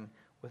anything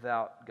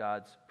without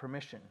God's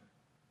permission.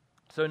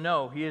 So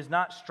no, he is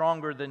not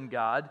stronger than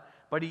God,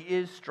 but he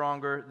is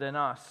stronger than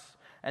us.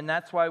 And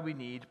that's why we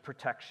need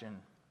protection.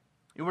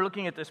 And we're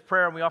looking at this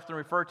prayer, and we often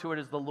refer to it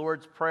as the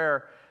Lord's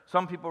Prayer.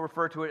 Some people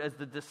refer to it as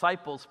the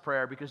disciples'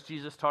 prayer, because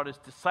Jesus taught his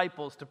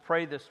disciples to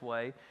pray this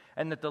way.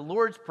 And that the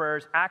Lord's Prayer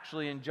is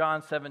actually in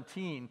John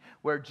 17,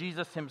 where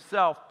Jesus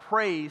himself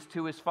prays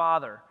to his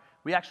Father.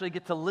 We actually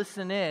get to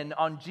listen in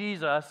on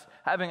Jesus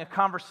having a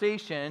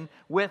conversation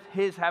with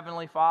his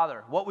heavenly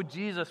Father. What would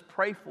Jesus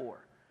pray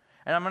for?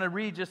 And I'm going to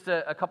read just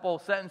a couple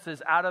of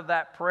sentences out of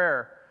that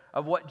prayer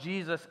of what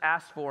Jesus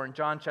asked for in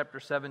John chapter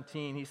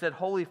 17. He said,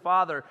 Holy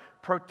Father,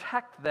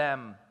 protect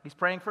them. He's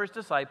praying for his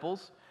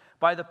disciples.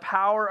 By the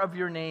power of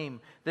your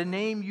name, the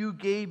name you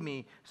gave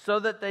me, so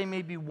that they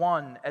may be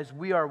one as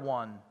we are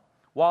one.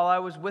 While I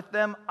was with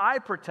them, I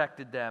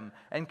protected them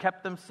and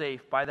kept them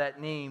safe by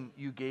that name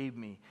you gave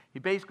me.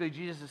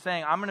 Jesus is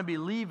saying, I'm going to be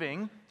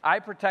leaving. I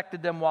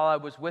protected them while I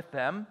was with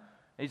them.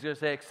 He's going to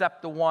say,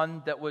 except the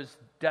one that was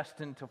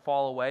destined to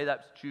fall away,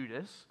 that's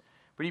Judas.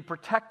 But he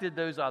protected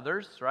those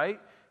others, right?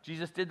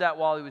 Jesus did that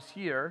while he was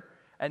here.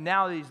 And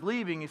now that he's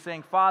leaving, he's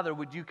saying, Father,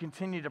 would you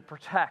continue to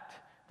protect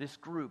this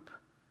group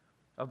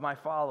of my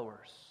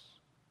followers?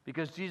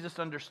 Because Jesus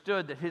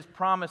understood that his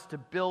promise to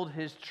build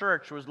his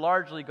church was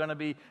largely going to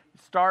be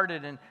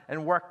started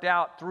and worked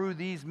out through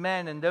these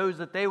men and those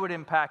that they would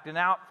impact, and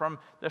out from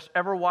this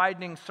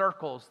ever-widening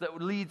circles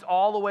that leads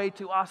all the way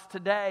to us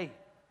today.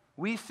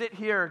 We sit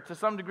here to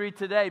some degree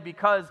today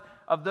because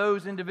of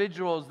those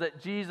individuals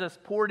that Jesus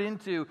poured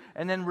into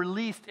and then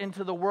released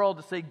into the world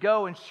to say,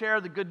 go and share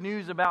the good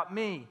news about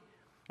me.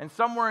 And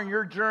somewhere in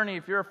your journey,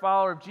 if you're a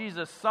follower of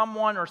Jesus,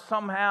 someone or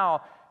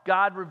somehow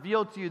God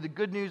revealed to you the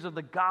good news of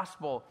the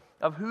gospel,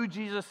 of who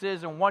Jesus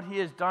is and what he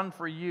has done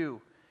for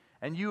you.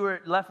 And you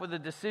are left with a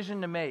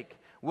decision to make.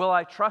 Will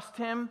I trust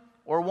him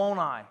or won't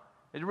I?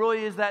 It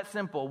really is that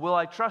simple. Will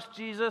I trust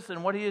Jesus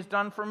and what he has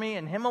done for me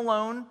and him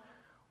alone,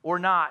 or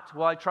not?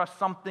 Will I trust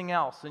something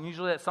else? And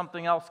usually that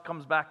something else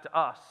comes back to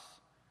us,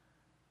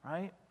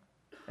 right?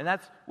 And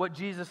that's what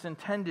Jesus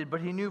intended,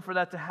 but he knew for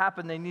that to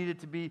happen, they needed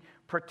to be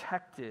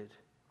protected.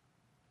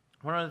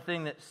 One other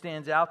thing that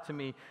stands out to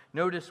me,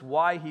 notice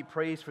why he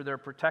prays for their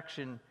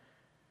protection.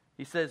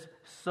 He says,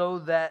 so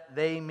that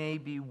they may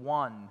be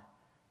one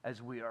as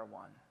we are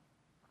one.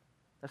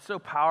 That's so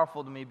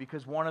powerful to me,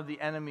 because one of the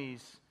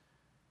enemy's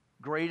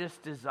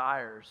greatest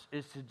desires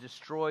is to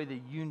destroy the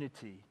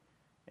unity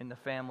in the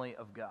family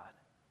of God,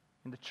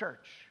 in the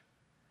church.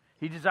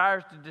 He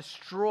desires to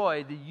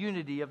destroy the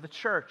unity of the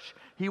church.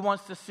 He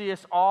wants to see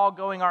us all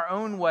going our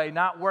own way,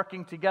 not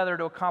working together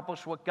to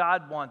accomplish what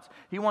God wants.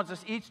 He wants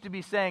us each to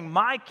be saying,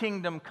 my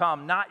kingdom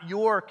come, not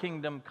your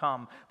kingdom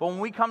come. But when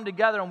we come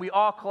together and we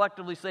all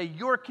collectively say,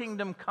 your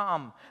kingdom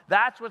come,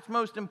 that's what's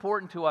most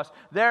important to us.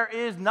 There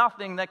is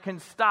nothing that can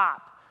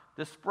stop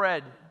the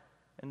spread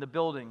and the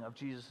building of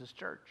Jesus'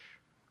 church.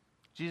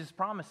 Jesus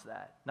promised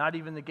that. Not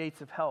even the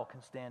gates of hell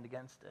can stand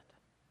against it.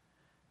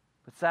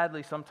 But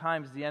sadly,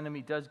 sometimes the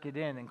enemy does get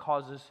in and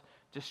causes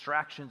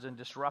distractions and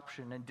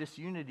disruption and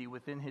disunity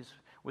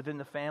within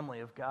the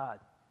family of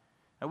God.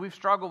 And we've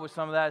struggled with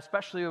some of that,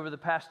 especially over the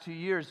past 2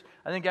 years.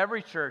 I think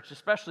every church,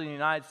 especially in the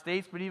United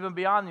States, but even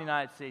beyond the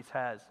United States,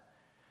 has.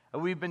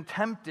 And we've been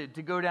tempted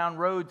to go down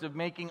roads of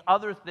making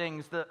other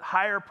things the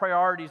higher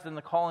priorities than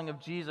the calling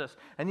of Jesus.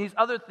 And these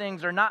other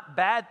things are not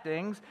bad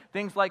things.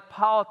 Things like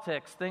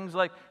politics, things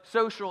like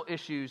social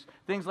issues,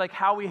 things like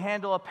how we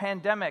handle a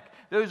pandemic.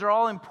 Those are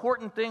all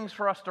important things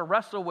for us to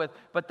wrestle with,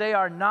 but they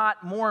are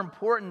not more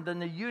important than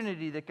the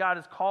unity that God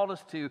has called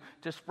us to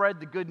spread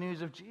the good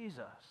news of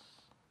Jesus.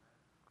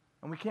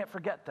 And we can't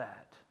forget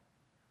that.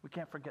 We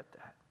can't forget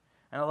that.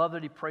 And I love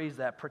that he prays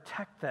that.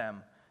 Protect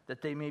them,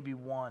 that they may be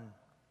one.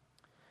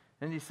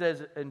 And he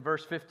says in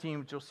verse 15,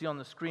 which you'll see on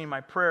the screen, my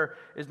prayer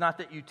is not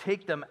that you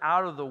take them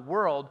out of the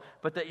world,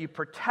 but that you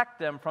protect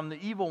them from the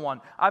evil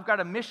one. I've got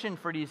a mission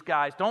for these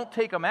guys. Don't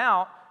take them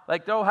out.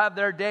 Like, they'll have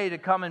their day to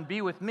come and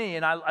be with me,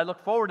 and I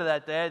look forward to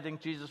that day, I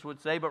think Jesus would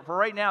say. But for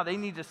right now, they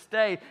need to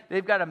stay.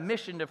 They've got a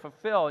mission to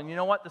fulfill. And you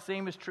know what? The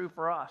same is true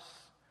for us.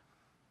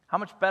 How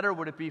much better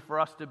would it be for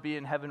us to be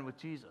in heaven with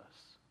Jesus?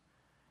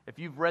 If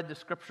you've read the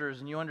scriptures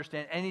and you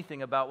understand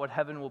anything about what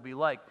heaven will be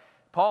like,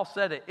 Paul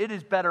said it, it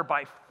is better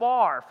by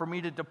far for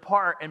me to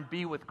depart and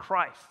be with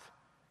Christ.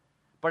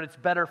 But it's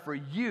better for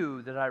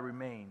you that I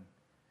remain,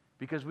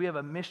 because we have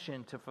a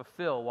mission to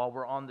fulfill while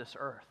we're on this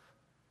earth.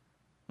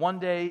 One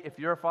day, if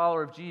you're a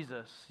follower of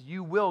Jesus,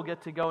 you will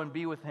get to go and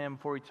be with him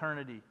for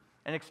eternity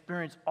and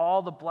experience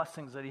all the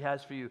blessings that he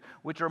has for you,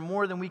 which are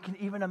more than we can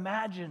even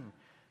imagine.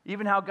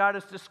 Even how God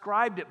has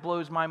described it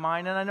blows my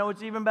mind, and I know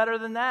it's even better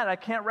than that. I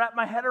can't wrap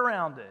my head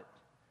around it.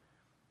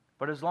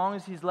 But as long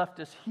as he's left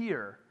us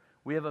here,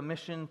 we have a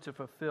mission to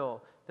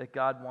fulfill that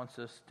God wants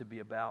us to be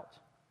about.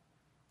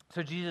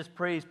 So Jesus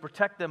prays,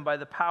 protect them by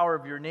the power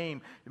of your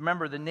name.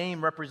 Remember, the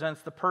name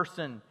represents the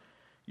person.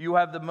 You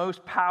have the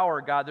most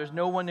power, God. There's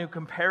no one who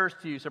compares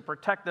to you, so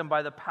protect them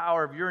by the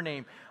power of your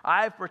name.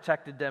 I've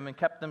protected them and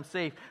kept them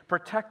safe.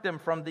 Protect them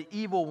from the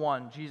evil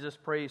one, Jesus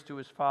prays to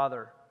his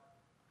Father.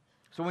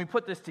 So when we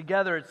put this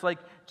together, it's like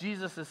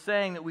Jesus is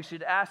saying that we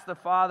should ask the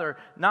Father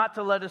not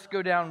to let us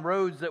go down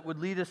roads that would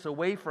lead us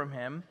away from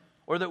him,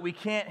 or that we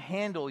can't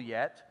handle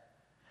yet,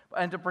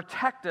 and to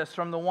protect us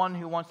from the one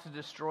who wants to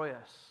destroy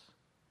us.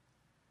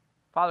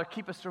 Father,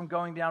 keep us from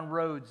going down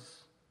roads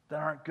that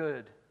aren't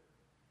good.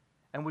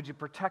 And would you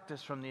protect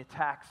us from the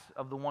attacks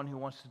of the one who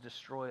wants to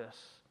destroy us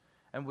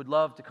and would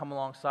love to come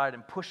alongside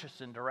and push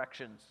us in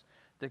directions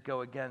that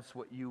go against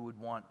what you would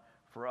want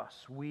for us.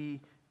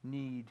 We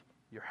need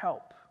your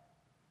help.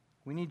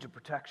 We need your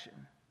protection.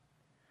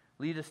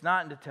 Lead us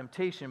not into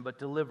temptation, but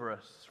deliver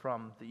us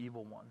from the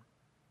evil one.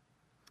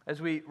 As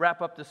we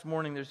wrap up this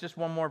morning, there's just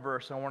one more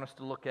verse I want us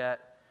to look at.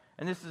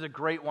 And this is a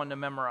great one to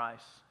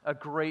memorize, a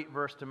great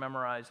verse to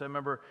memorize. I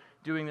remember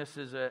doing this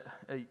as a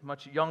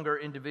much younger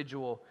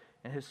individual,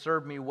 and has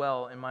served me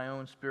well in my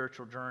own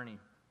spiritual journey.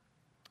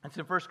 It's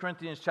in 1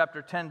 Corinthians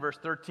chapter 10, verse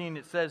 13.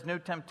 It says, no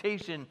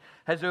temptation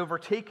has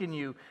overtaken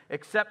you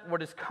except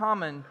what is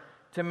common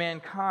to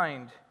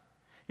mankind.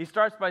 He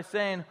starts by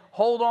saying,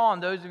 hold on,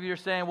 those of you who are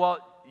saying, well,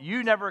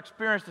 you never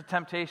experienced a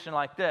temptation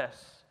like this.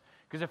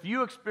 Because if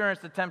you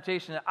experienced the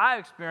temptation that I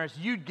experienced,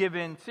 you'd give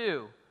in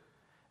too.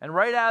 And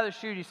right out of the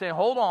chute, he's saying,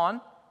 hold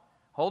on,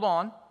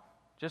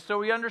 just so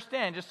we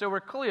understand, just so we're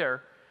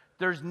clear,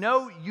 there's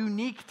no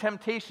unique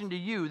temptation to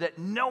you that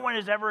no one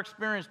has ever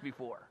experienced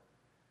before.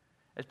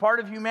 As part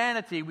of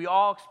humanity, we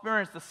all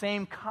experience the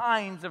same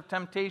kinds of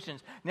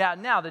temptations.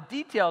 Now, the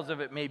details of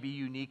it may be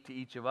unique to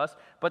each of us,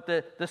 but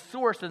the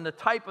source and the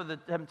type of the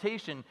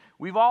temptation,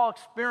 we've all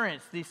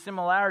experienced these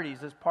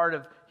similarities as part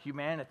of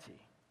humanity.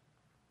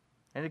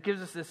 And it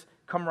gives us this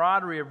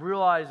camaraderie of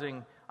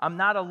realizing I'm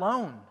not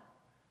alone,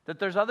 that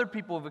there's other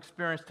people who've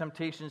experienced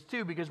temptations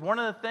too, because one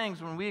of the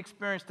things when we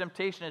experience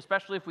temptation,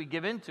 especially if we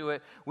give into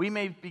it, we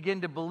may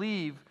begin to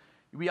believe,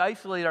 we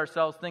isolate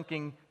ourselves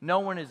thinking no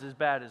one is as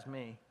bad as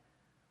me,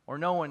 or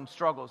no one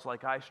struggles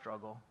like I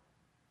struggle.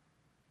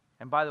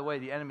 And by the way,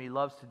 the enemy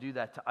loves to do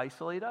that, to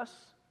isolate us,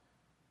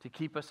 to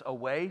keep us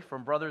away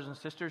from brothers and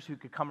sisters who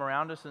could come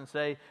around us and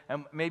say,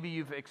 and maybe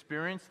you've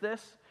experienced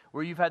this,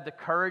 where you've had the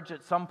courage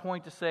at some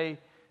point to say,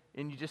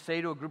 and you just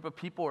say to a group of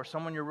people or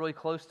someone you're really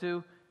close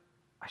to,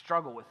 I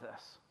struggle with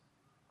this.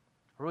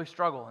 I really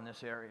struggle in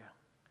this area.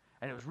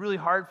 And it was really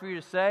hard for you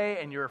to say,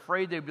 and you're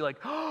afraid they'd be like,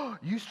 oh,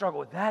 you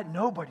struggle with that?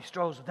 Nobody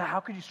struggles with that. How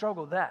could you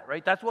struggle with that,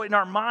 right? That's what in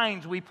our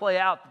minds we play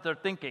out that they're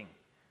thinking.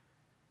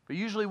 But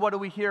usually what do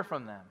we hear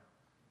from them?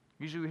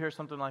 Usually we hear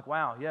something like,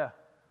 wow, yeah,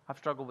 I've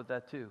struggled with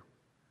that too.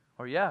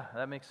 Or, yeah,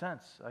 that makes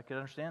sense. I could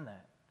understand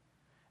that.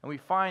 And we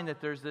find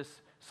that there's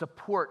this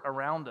support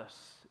around us,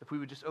 if we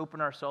would just open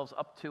ourselves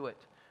up to it,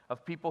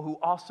 of people who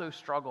also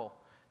struggle,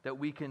 that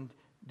we can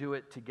do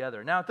it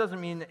together. Now, it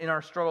doesn't mean that in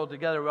our struggle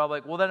together, we're all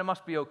like, well, then it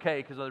must be okay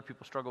because other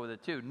people struggle with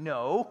it too.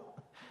 No,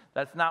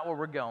 that's not where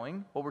we're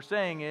going. What we're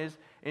saying is,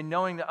 in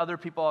knowing that other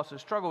people also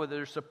struggle with it,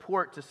 there's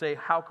support to say,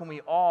 how can we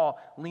all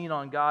lean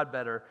on God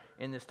better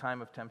in this time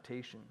of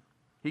temptation?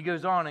 He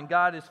goes on, and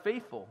God is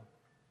faithful.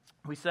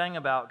 We sang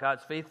about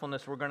God's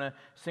faithfulness. We're going to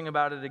sing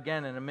about it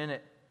again in a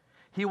minute.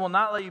 He will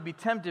not let you be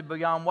tempted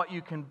beyond what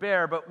you can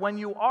bear, but when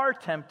you are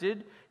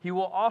tempted, He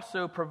will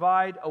also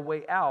provide a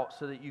way out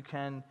so that you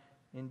can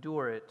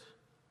endure it.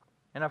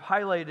 And I've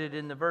highlighted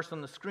in the verse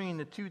on the screen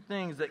the two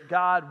things that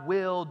God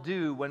will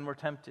do when we're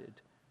tempted.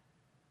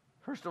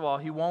 First of all,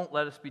 He won't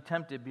let us be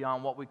tempted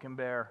beyond what we can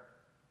bear.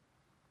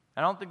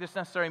 I don't think this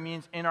necessarily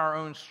means in our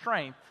own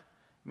strength.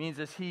 It means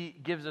that He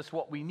gives us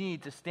what we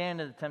need to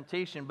stand in the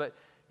temptation, but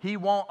He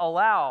won't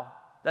allow.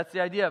 That's the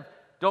idea of,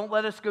 don't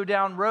let us go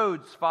down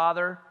roads,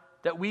 Father,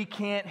 that we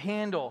can't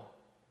handle.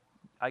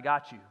 I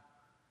got you.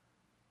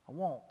 I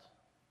won't.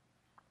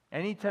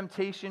 Any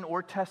temptation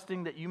or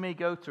testing that you may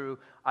go through,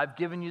 I've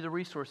given you the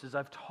resources.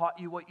 I've taught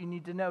you what you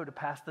need to know to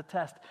pass the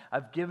test.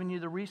 I've given you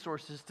the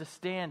resources to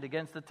stand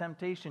against the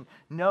temptation.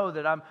 Know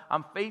that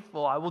I'm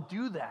faithful. I will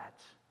do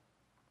that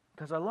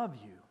because I love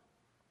you.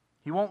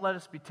 He won't let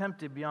us be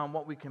tempted beyond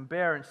what we can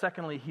bear. And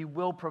secondly, He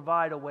will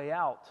provide a way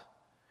out.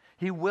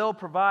 He will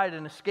provide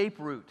an escape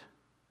route.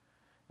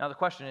 Now the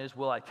question is,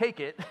 will I take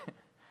it?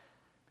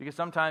 Because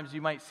sometimes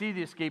you might see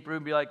the escape route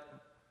and be like,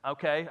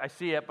 okay, I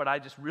see it, but I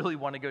just really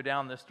want to go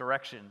down this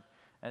direction.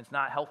 And it's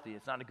not healthy.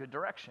 It's not a good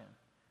direction.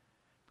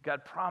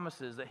 God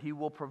promises that He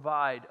will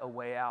provide a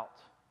way out.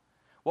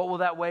 What will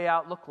that way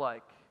out look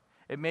like?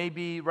 It may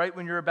be right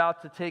when you're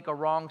about to take a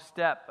wrong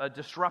step, a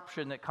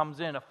disruption that comes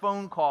in, a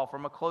phone call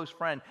from a close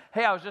friend.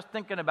 Hey, I was just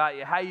thinking about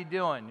you. How you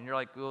doing? And you're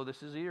like, oh,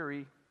 this is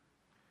eerie.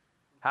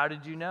 How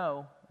did you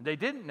know? They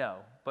didn't know,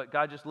 but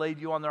God just laid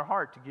you on their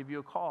heart to give you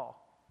a call.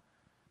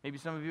 Maybe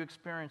some of you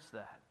experienced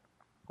that.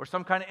 Or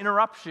some kind of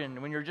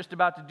interruption when you're just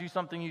about to do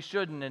something you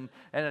shouldn't,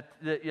 and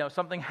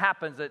something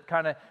happens that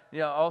kind of,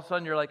 all of a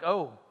sudden you're like,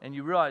 oh, and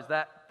you realize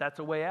that's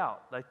a way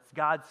out. That's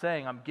God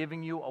saying, I'm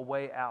giving you a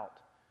way out.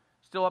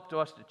 Still up to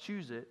us to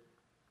choose it,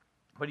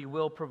 but He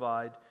will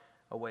provide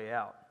a way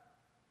out.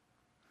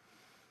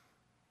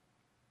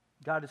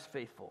 God is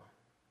faithful.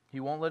 He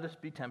won't let us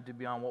be tempted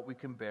beyond what we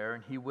can bear,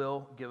 and He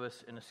will give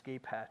us an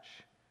escape hatch.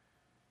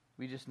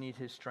 We just need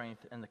His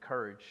strength and the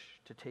courage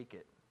to take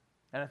it.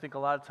 And I think a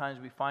lot of times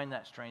we find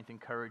that strength and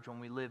courage when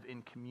we live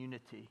in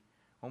community,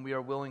 when we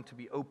are willing to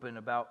be open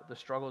about the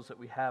struggles that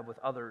we have with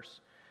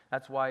others.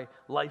 That's why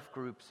life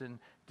groups and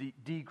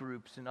D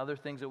groups and other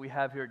things that we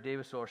have here at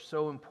Davisville are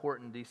so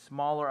important, these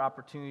smaller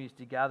opportunities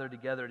to gather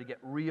together, to get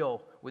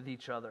real with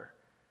each other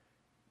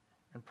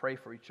and pray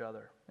for each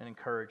other and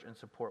encourage and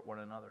support one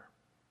another.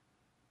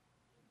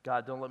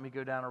 God, don't let me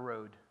go down a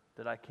road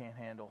that I can't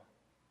handle,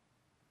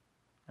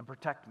 and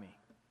protect me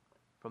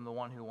from the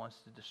one who wants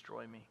to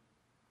destroy me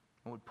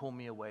and would pull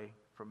me away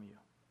from you.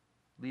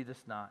 Lead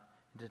us not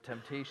into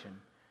temptation,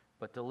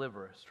 but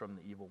deliver us from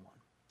the evil one.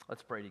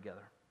 Let's pray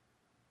together.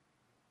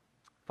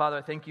 Father,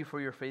 I thank you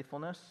for your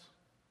faithfulness.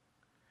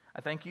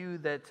 I thank you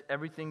that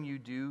everything you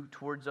do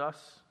towards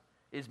us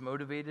is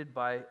motivated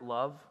by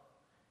love.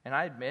 And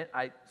I admit,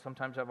 I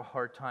sometimes have a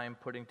hard time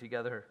putting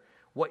together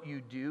what you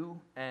do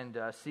and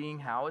seeing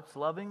how it's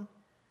loving.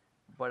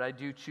 But I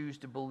do choose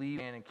to believe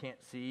and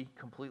can't see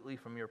completely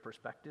from your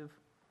perspective.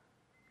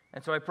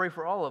 And so I pray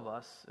for all of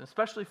us,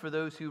 especially for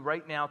those who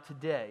right now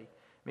today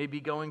may be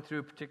going through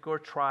a particular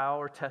trial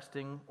or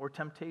testing or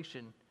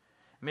temptation.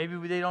 Maybe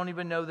they don't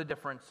even know the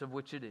difference of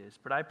which it is.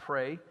 But I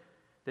pray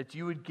that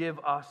you would give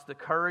us the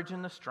courage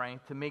and the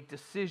strength to make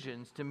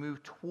decisions to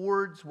move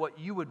towards what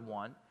you would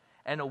want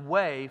and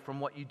away from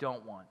what you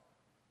don't want.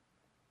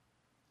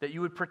 That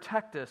you would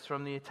protect us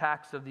from the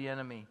attacks of the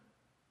enemy.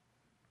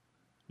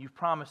 You've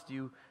promised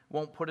you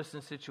won't put us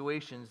in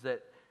situations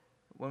that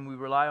when we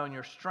rely on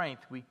your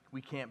strength,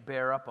 we can't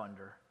bear up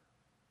under.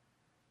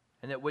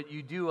 And that what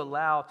you do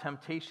allow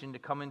temptation to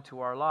come into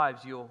our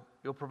lives, you'll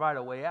provide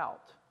a way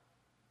out.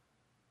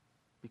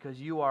 Because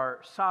you are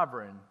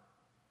sovereign,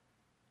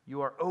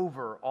 you are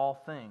over all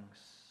things,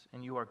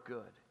 and you are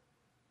good.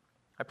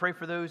 I pray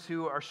for those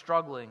who are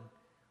struggling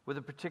with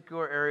a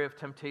particular area of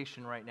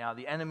temptation right now.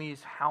 The enemy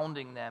is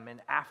hounding them and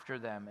after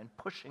them and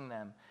pushing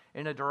them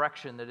in a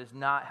direction that is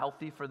not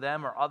healthy for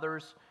them or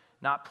others,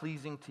 not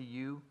pleasing to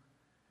you.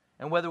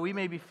 And whether we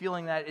may be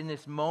feeling that in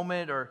this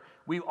moment or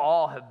we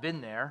all have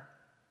been there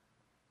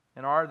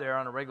and are there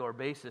on a regular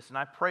basis. And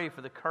I pray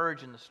for the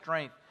courage and the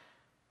strength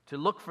to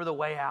look for the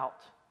way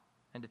out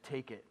and to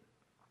take it.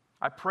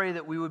 I pray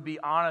that we would be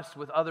honest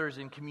with others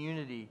in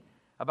community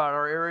about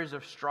our areas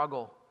of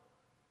struggle,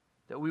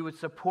 that we would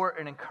support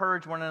and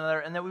encourage one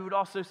another, and that we would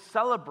also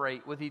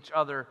celebrate with each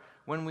other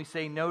when we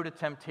say no to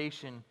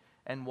temptation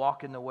and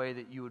walk in the way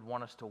that you would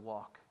want us to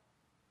walk.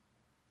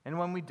 And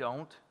when we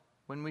don't,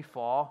 when we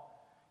fall,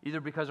 either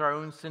because our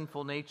own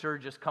sinful nature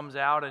just comes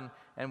out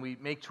and we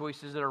make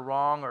choices that are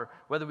wrong, or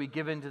whether we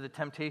give in to the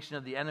temptation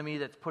of the enemy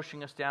that's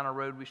pushing us down a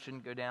road we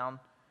shouldn't go down.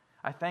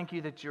 I thank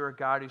you that you're a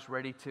God who's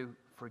ready to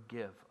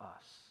forgive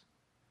us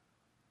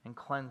and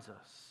cleanse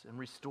us and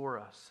restore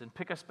us and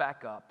pick us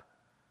back up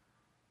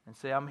and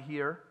say, I'm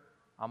here,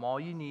 I'm all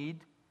you need,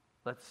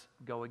 let's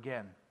go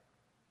again.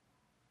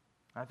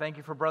 I thank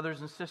you for brothers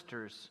and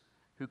sisters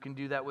who can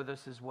do that with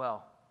us as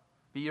well.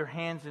 Be your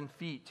hands and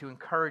feet to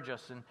encourage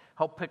us and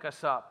help pick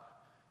us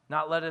up.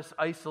 Not let us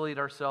isolate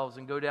ourselves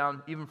and go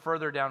down even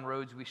further down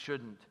roads we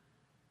shouldn't.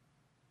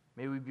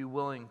 May we be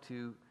willing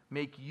to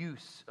make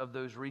use of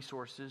those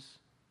resources.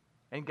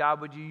 And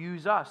God, would you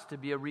use us to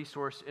be a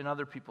resource in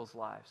other people's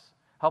lives?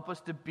 Help us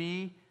to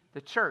be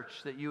the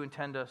church that you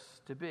intend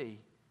us to be,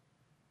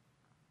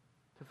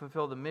 to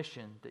fulfill the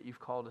mission that you've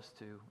called us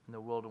to in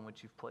the world in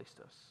which you've placed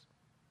us.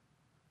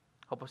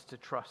 Help us to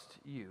trust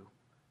you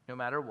no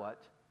matter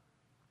what,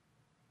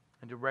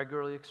 and to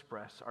regularly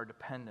express our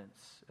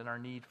dependence and our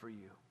need for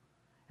you,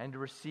 and to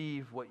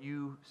receive what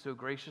you so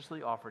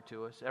graciously offer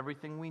to us,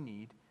 everything we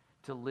need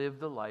to live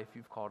the life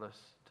you've called us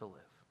to live.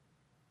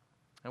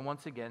 And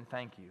once again,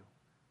 thank you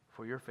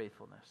for your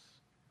faithfulness,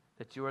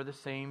 that you are the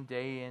same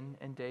day in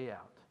and day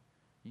out.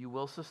 You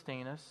will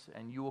sustain us,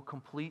 and you will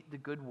complete the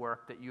good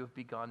work that you have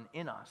begun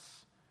in us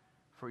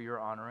for your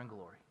honor and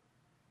glory.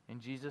 In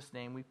Jesus'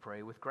 name we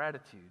pray with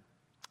gratitude.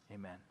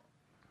 Amen.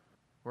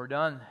 We're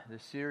done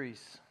this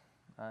series.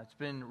 It's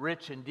been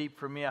rich and deep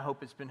for me. I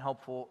hope it's been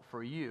helpful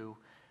for you.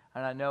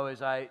 And I know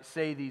as I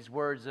say these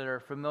words that are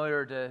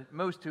familiar to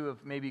most who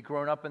have maybe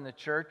grown up in the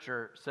church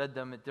or said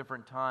them at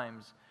different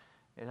times,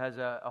 it has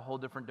a whole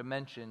different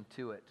dimension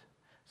to it.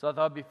 So I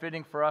thought it'd be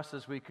fitting for us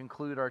as we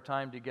conclude our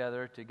time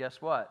together to,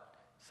 guess what?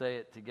 Say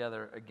it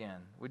together again.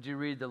 Would you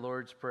read the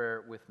Lord's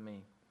Prayer with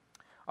me?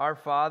 Our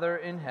Father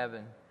in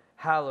heaven,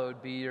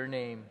 hallowed be your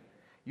name.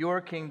 Your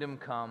kingdom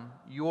come,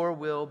 your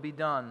will be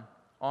done,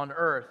 on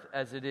earth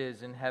as it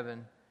is in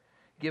heaven.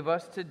 Give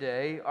us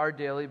today our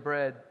daily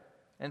bread,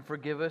 and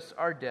forgive us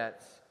our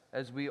debts,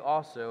 as we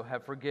also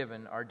have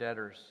forgiven our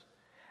debtors.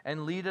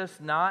 And lead us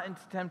not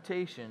into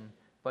temptation,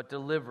 but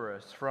deliver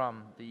us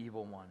from the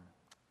evil one.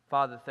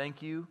 Father,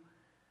 thank you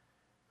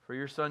for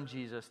your Son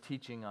Jesus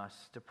teaching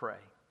us to pray.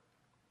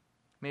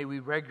 May we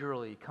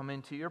regularly come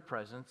into your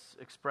presence,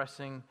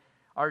 expressing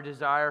our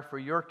desire for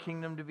your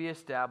kingdom to be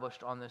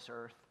established on this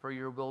earth, for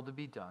your will to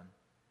be done.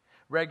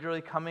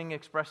 Regularly coming,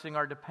 expressing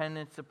our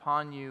dependence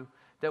upon you,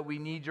 that we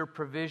need your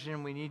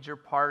provision, we need your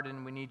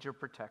pardon, we need your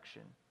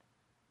protection.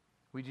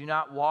 We do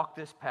not walk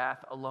this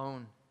path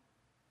alone.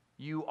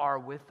 You are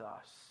with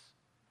us,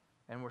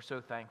 and we're so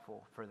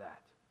thankful for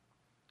that.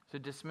 So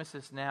dismiss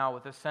us now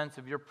with a sense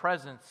of your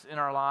presence in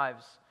our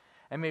lives,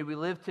 and may we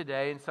live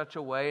today in such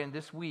a way and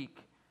this week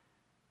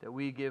that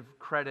we give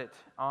credit,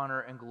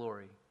 honor, and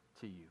glory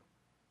to you.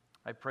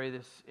 I pray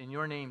this in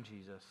your name,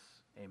 Jesus.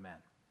 Amen.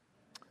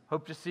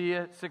 Hope to see you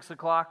at 6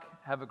 o'clock.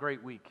 Have a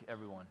great week,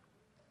 everyone.